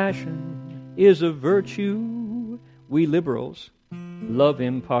compassion is a virtue we liberals love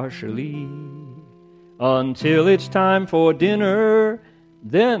impartially. Until it's time for dinner,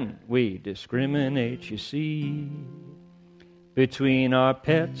 then we discriminate, you see. Between our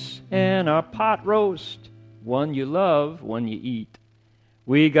pets and our pot roast, one you love, one you eat,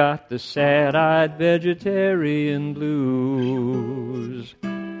 we got the sad-eyed vegetarian blues.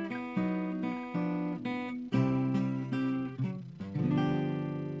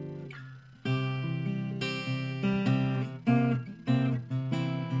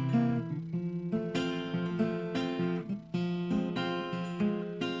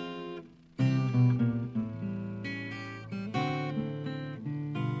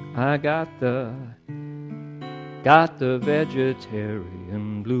 I got the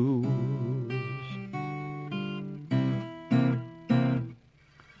vegetarian blues.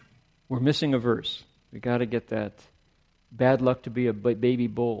 We're missing a verse. We got to get that bad luck to be a baby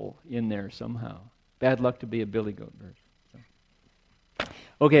bull in there somehow. Bad luck to be a billy goat verse. So.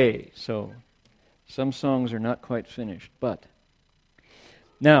 Okay, so some songs are not quite finished, but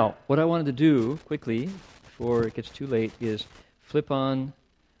now what I wanted to do quickly before it gets too late is flip on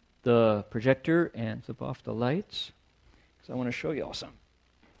the projector and flip off the lights because I want to show you all something.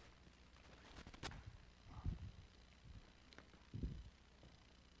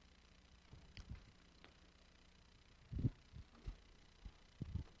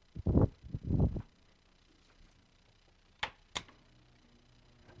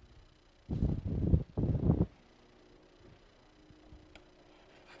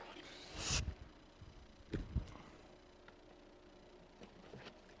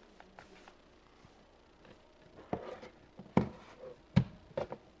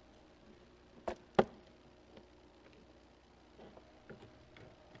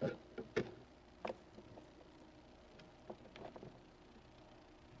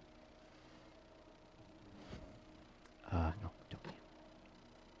 No, don't.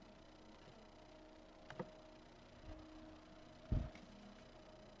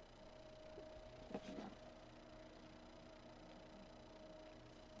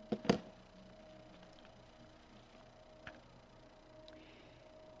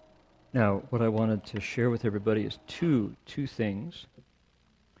 Now, what I wanted to share with everybody is two things.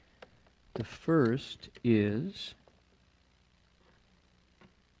 The first is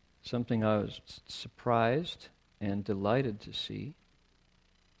something I was surprised and delighted to see.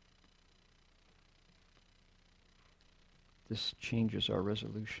 This changes our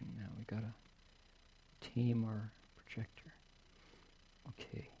resolution now. We got to tame our projector.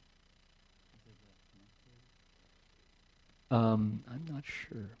 Okay. I'm not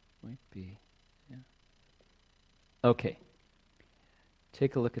sure. Might be. Yeah. Okay.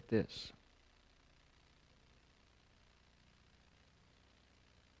 Take a look at this.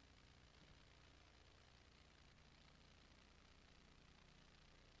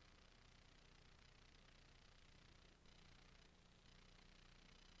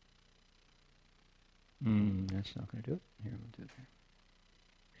 That's not going to do it. Here, we'll do it here.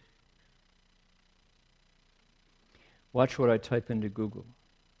 Watch what I type into Google.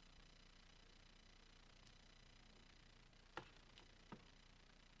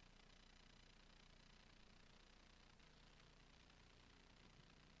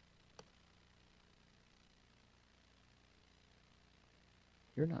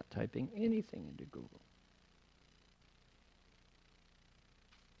 You're not typing anything into Google.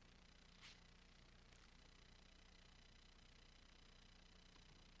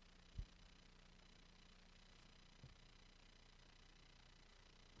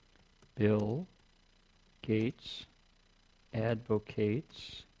 Bill Gates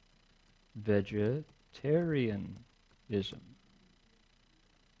advocates vegetarianism.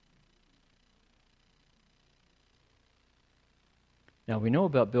 Now, we know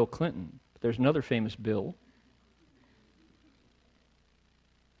about Bill Clinton, but there's another famous Bill.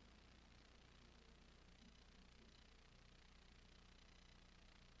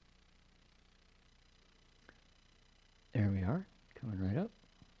 There we are, coming right up.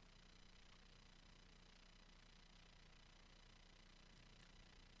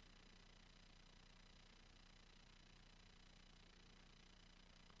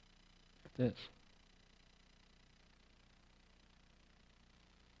 Look at this.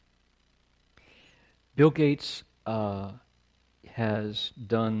 Bill Gates has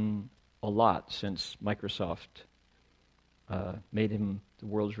done a lot since Microsoft made him the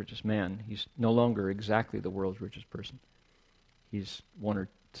world's richest man. He's no longer exactly the world's richest person. He's one or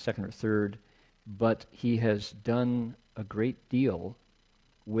second or third, but he has done a great deal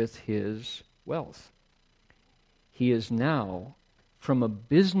with his wealth. He is now, from a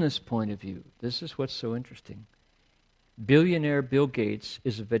business point of view, this is what's so interesting. Billionaire Bill Gates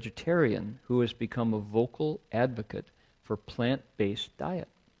is a vegetarian who has become a vocal advocate for plant-based diet.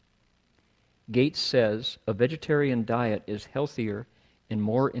 Gates says a vegetarian diet is healthier and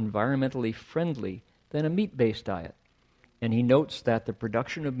more environmentally friendly than a meat-based diet. And he notes that the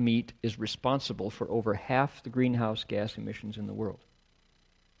production of meat is responsible for over half the greenhouse gas emissions in the world.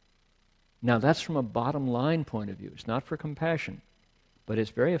 Now, that's from a bottom line point of view. It's not for compassion, but it's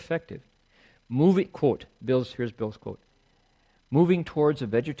very effective. Here's Bill's quote. Moving towards a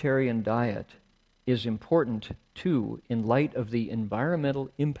vegetarian diet is important, too, in light of the environmental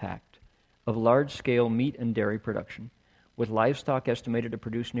impact of large-scale meat and dairy production, with livestock estimated to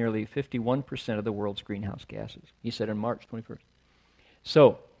produce nearly 51% of the world's greenhouse gases, he said on March 21st.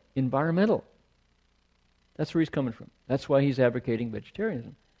 So, environmental. That's where he's coming from. That's why he's advocating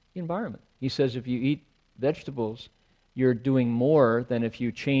vegetarianism. The environment. He says if you eat vegetables, you're doing more than if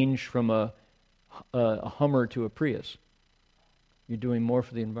you change from a Hummer to a Prius. You're doing more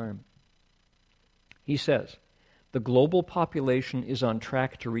for the environment. He says, the global population is on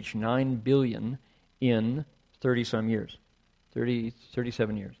track to reach 9 billion in 30-some years,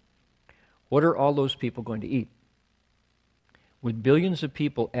 37 years. What are all those people going to eat? With billions of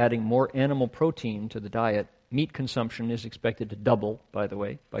people adding more animal protein to the diet, meat consumption is expected to double, by the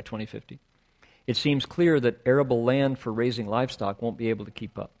way, by 2050. It seems clear that arable land for raising livestock won't be able to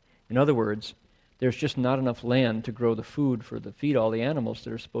keep up. In other words, there's just not enough land to grow the food to feed all the animals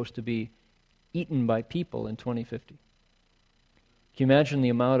that are supposed to be eaten by people in 2050. Can you imagine the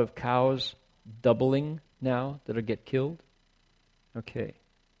amount of cows doubling now that'll get killed? Okay.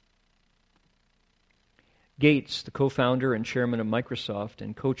 Gates, the co-founder and chairman of Microsoft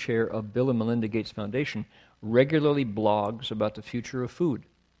and co-chair of Bill and Melinda Gates Foundation, regularly blogs about the future of food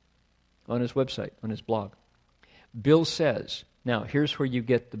on his website, on his blog. Bill says, now here's where you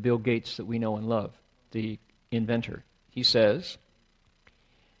get the Bill Gates that we know and love, the inventor. He says,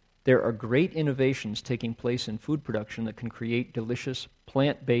 there are great innovations taking place in food production that can create delicious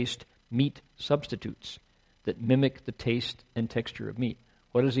plant-based meat substitutes that mimic the taste and texture of meat.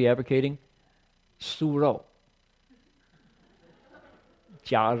 What is he advocating? 素肉.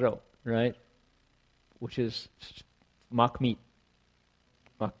 夹肉, right? Which is mock meat.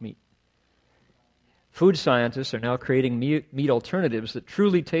 Mock meat. Food scientists are now creating meat alternatives that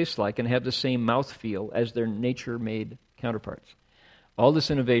truly taste like and have the same mouthfeel as their nature-made counterparts. All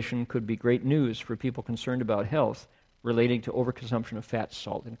this innovation could be great news for people concerned about health relating to overconsumption of fat,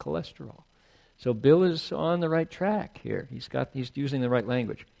 salt, and cholesterol. So Bill is on the right track here. He's using the right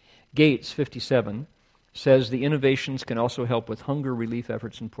language. Gates, 57, says the innovations can also help with hunger relief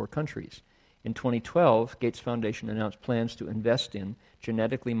efforts in poor countries. In 2012, Gates Foundation announced plans to invest in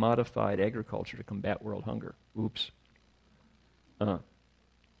genetically modified agriculture to combat world hunger. Oops.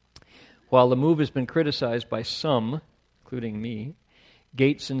 While the move has been criticized by some, including me,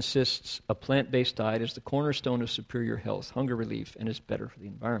 Gates insists a plant-based diet is the cornerstone of superior health, hunger relief, and is better for the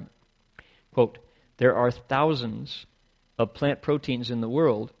environment. Quote, there are thousands of plant proteins in the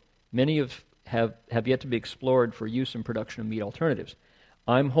world. Many have yet to be explored for use in production of meat alternatives.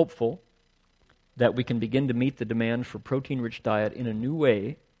 I'm hopeful that we can begin to meet the demand for protein-rich diet in a new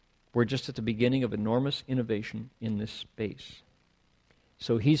way. We're just at the beginning of enormous innovation in this space.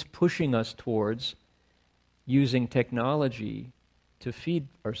 So he's pushing us towards using technology to feed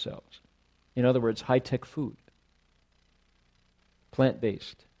ourselves. In other words, high-tech food,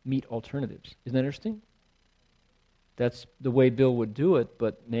 plant-based, meat alternatives. Isn't that interesting? That's the way Bill would do it,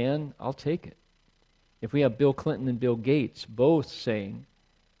 but man, I'll take it. If we have Bill Clinton and Bill Gates both saying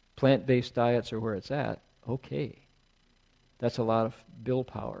plant-based diets are where it's at, okay. That's a lot of Bill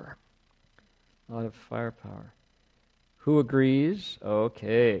power, a lot of firepower. Who agrees?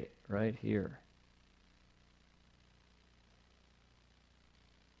 Okay, right here.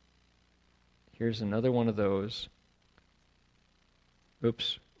 Here's another one of those.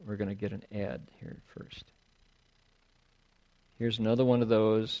 Oops, we're going to get an ad here first. Here's another one of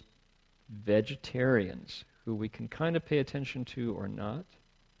those vegetarians who we can kind of pay attention to or not.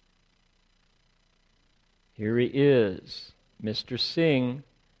 Here he is, Mr. Singh,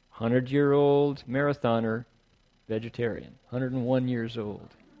 100-year-old marathoner, vegetarian, 101 years old.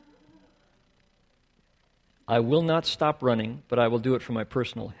 I will not stop running, but I will do it for my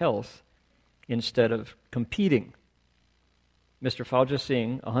personal health instead of competing. Mr. Fauja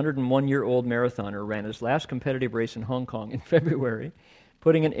Singh, a 101-year-old marathoner, ran his last competitive race in Hong Kong in February,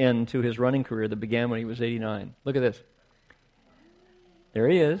 putting an end to his running career that began when he was 89. Look at this. There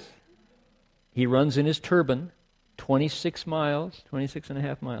he is. He runs in his turban, 26 miles, 26 and a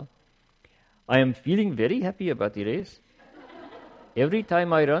half miles. I am feeling very happy about the race. Every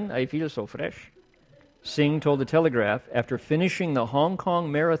time I run, I feel so fresh. Singh told the Telegraph after finishing the Hong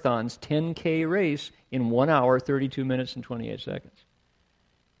Kong Marathon's 10K race in 1 hour, 32 minutes, and 28 seconds.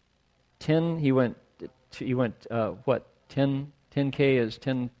 10K is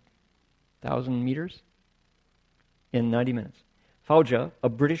 10,000 meters in 90 minutes. Fauja, a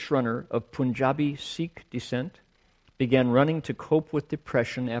British runner of Punjabi Sikh descent, began running to cope with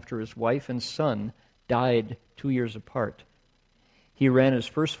depression after his wife and son died 2 years apart. He ran his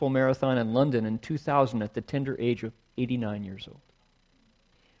first full marathon in London in 2000 at the tender age of 89 years old.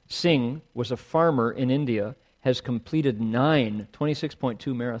 Singh was a farmer in India, has completed 9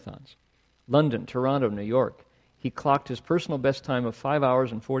 26.2 marathons. London, Toronto, New York. He clocked his personal best time of 5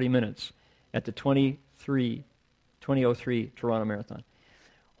 hours and 40 minutes at the 2003 Toronto Marathon.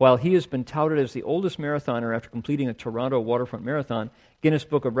 While he has been touted as the oldest marathoner after completing a Toronto waterfront marathon, Guinness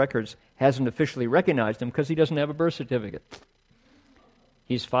Book of Records hasn't officially recognized him because he doesn't have a birth certificate.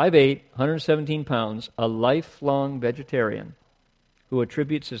 He's 5'8", 117 pounds, a lifelong vegetarian who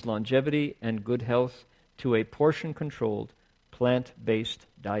attributes his longevity and good health to a portion-controlled, plant-based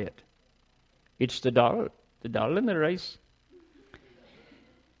diet. It's the dal and the rice.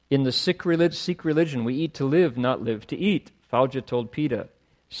 In the Sikh religion, we eat to live, not live to eat, Fauja told PETA.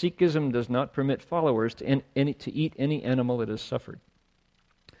 Sikhism does not permit followers to eat any animal that has suffered.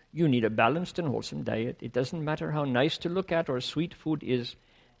 You need a balanced and wholesome diet. It doesn't matter how nice to look at or sweet food is.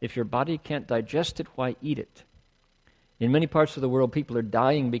 If your body can't digest it, why eat it? In many parts of the world, people are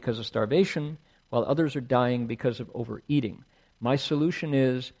dying because of starvation, while others are dying because of overeating. My solution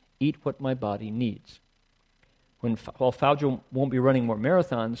is eat what my body needs. While Fauja won't be running more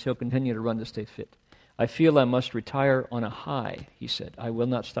marathons, he'll continue to run to stay fit. I feel I must retire on a high, he said. I will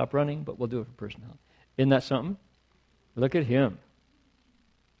not stop running, but we'll do it for personal health. Isn't that something? Look at him.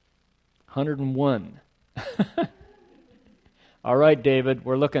 101. All right, David,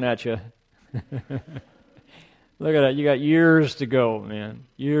 we're looking at you. Look at that. You got years to go, man.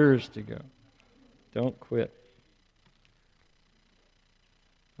 Years to go. Don't quit.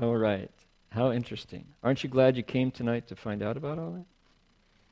 All right. How interesting. Aren't you glad you came tonight to find out about all that?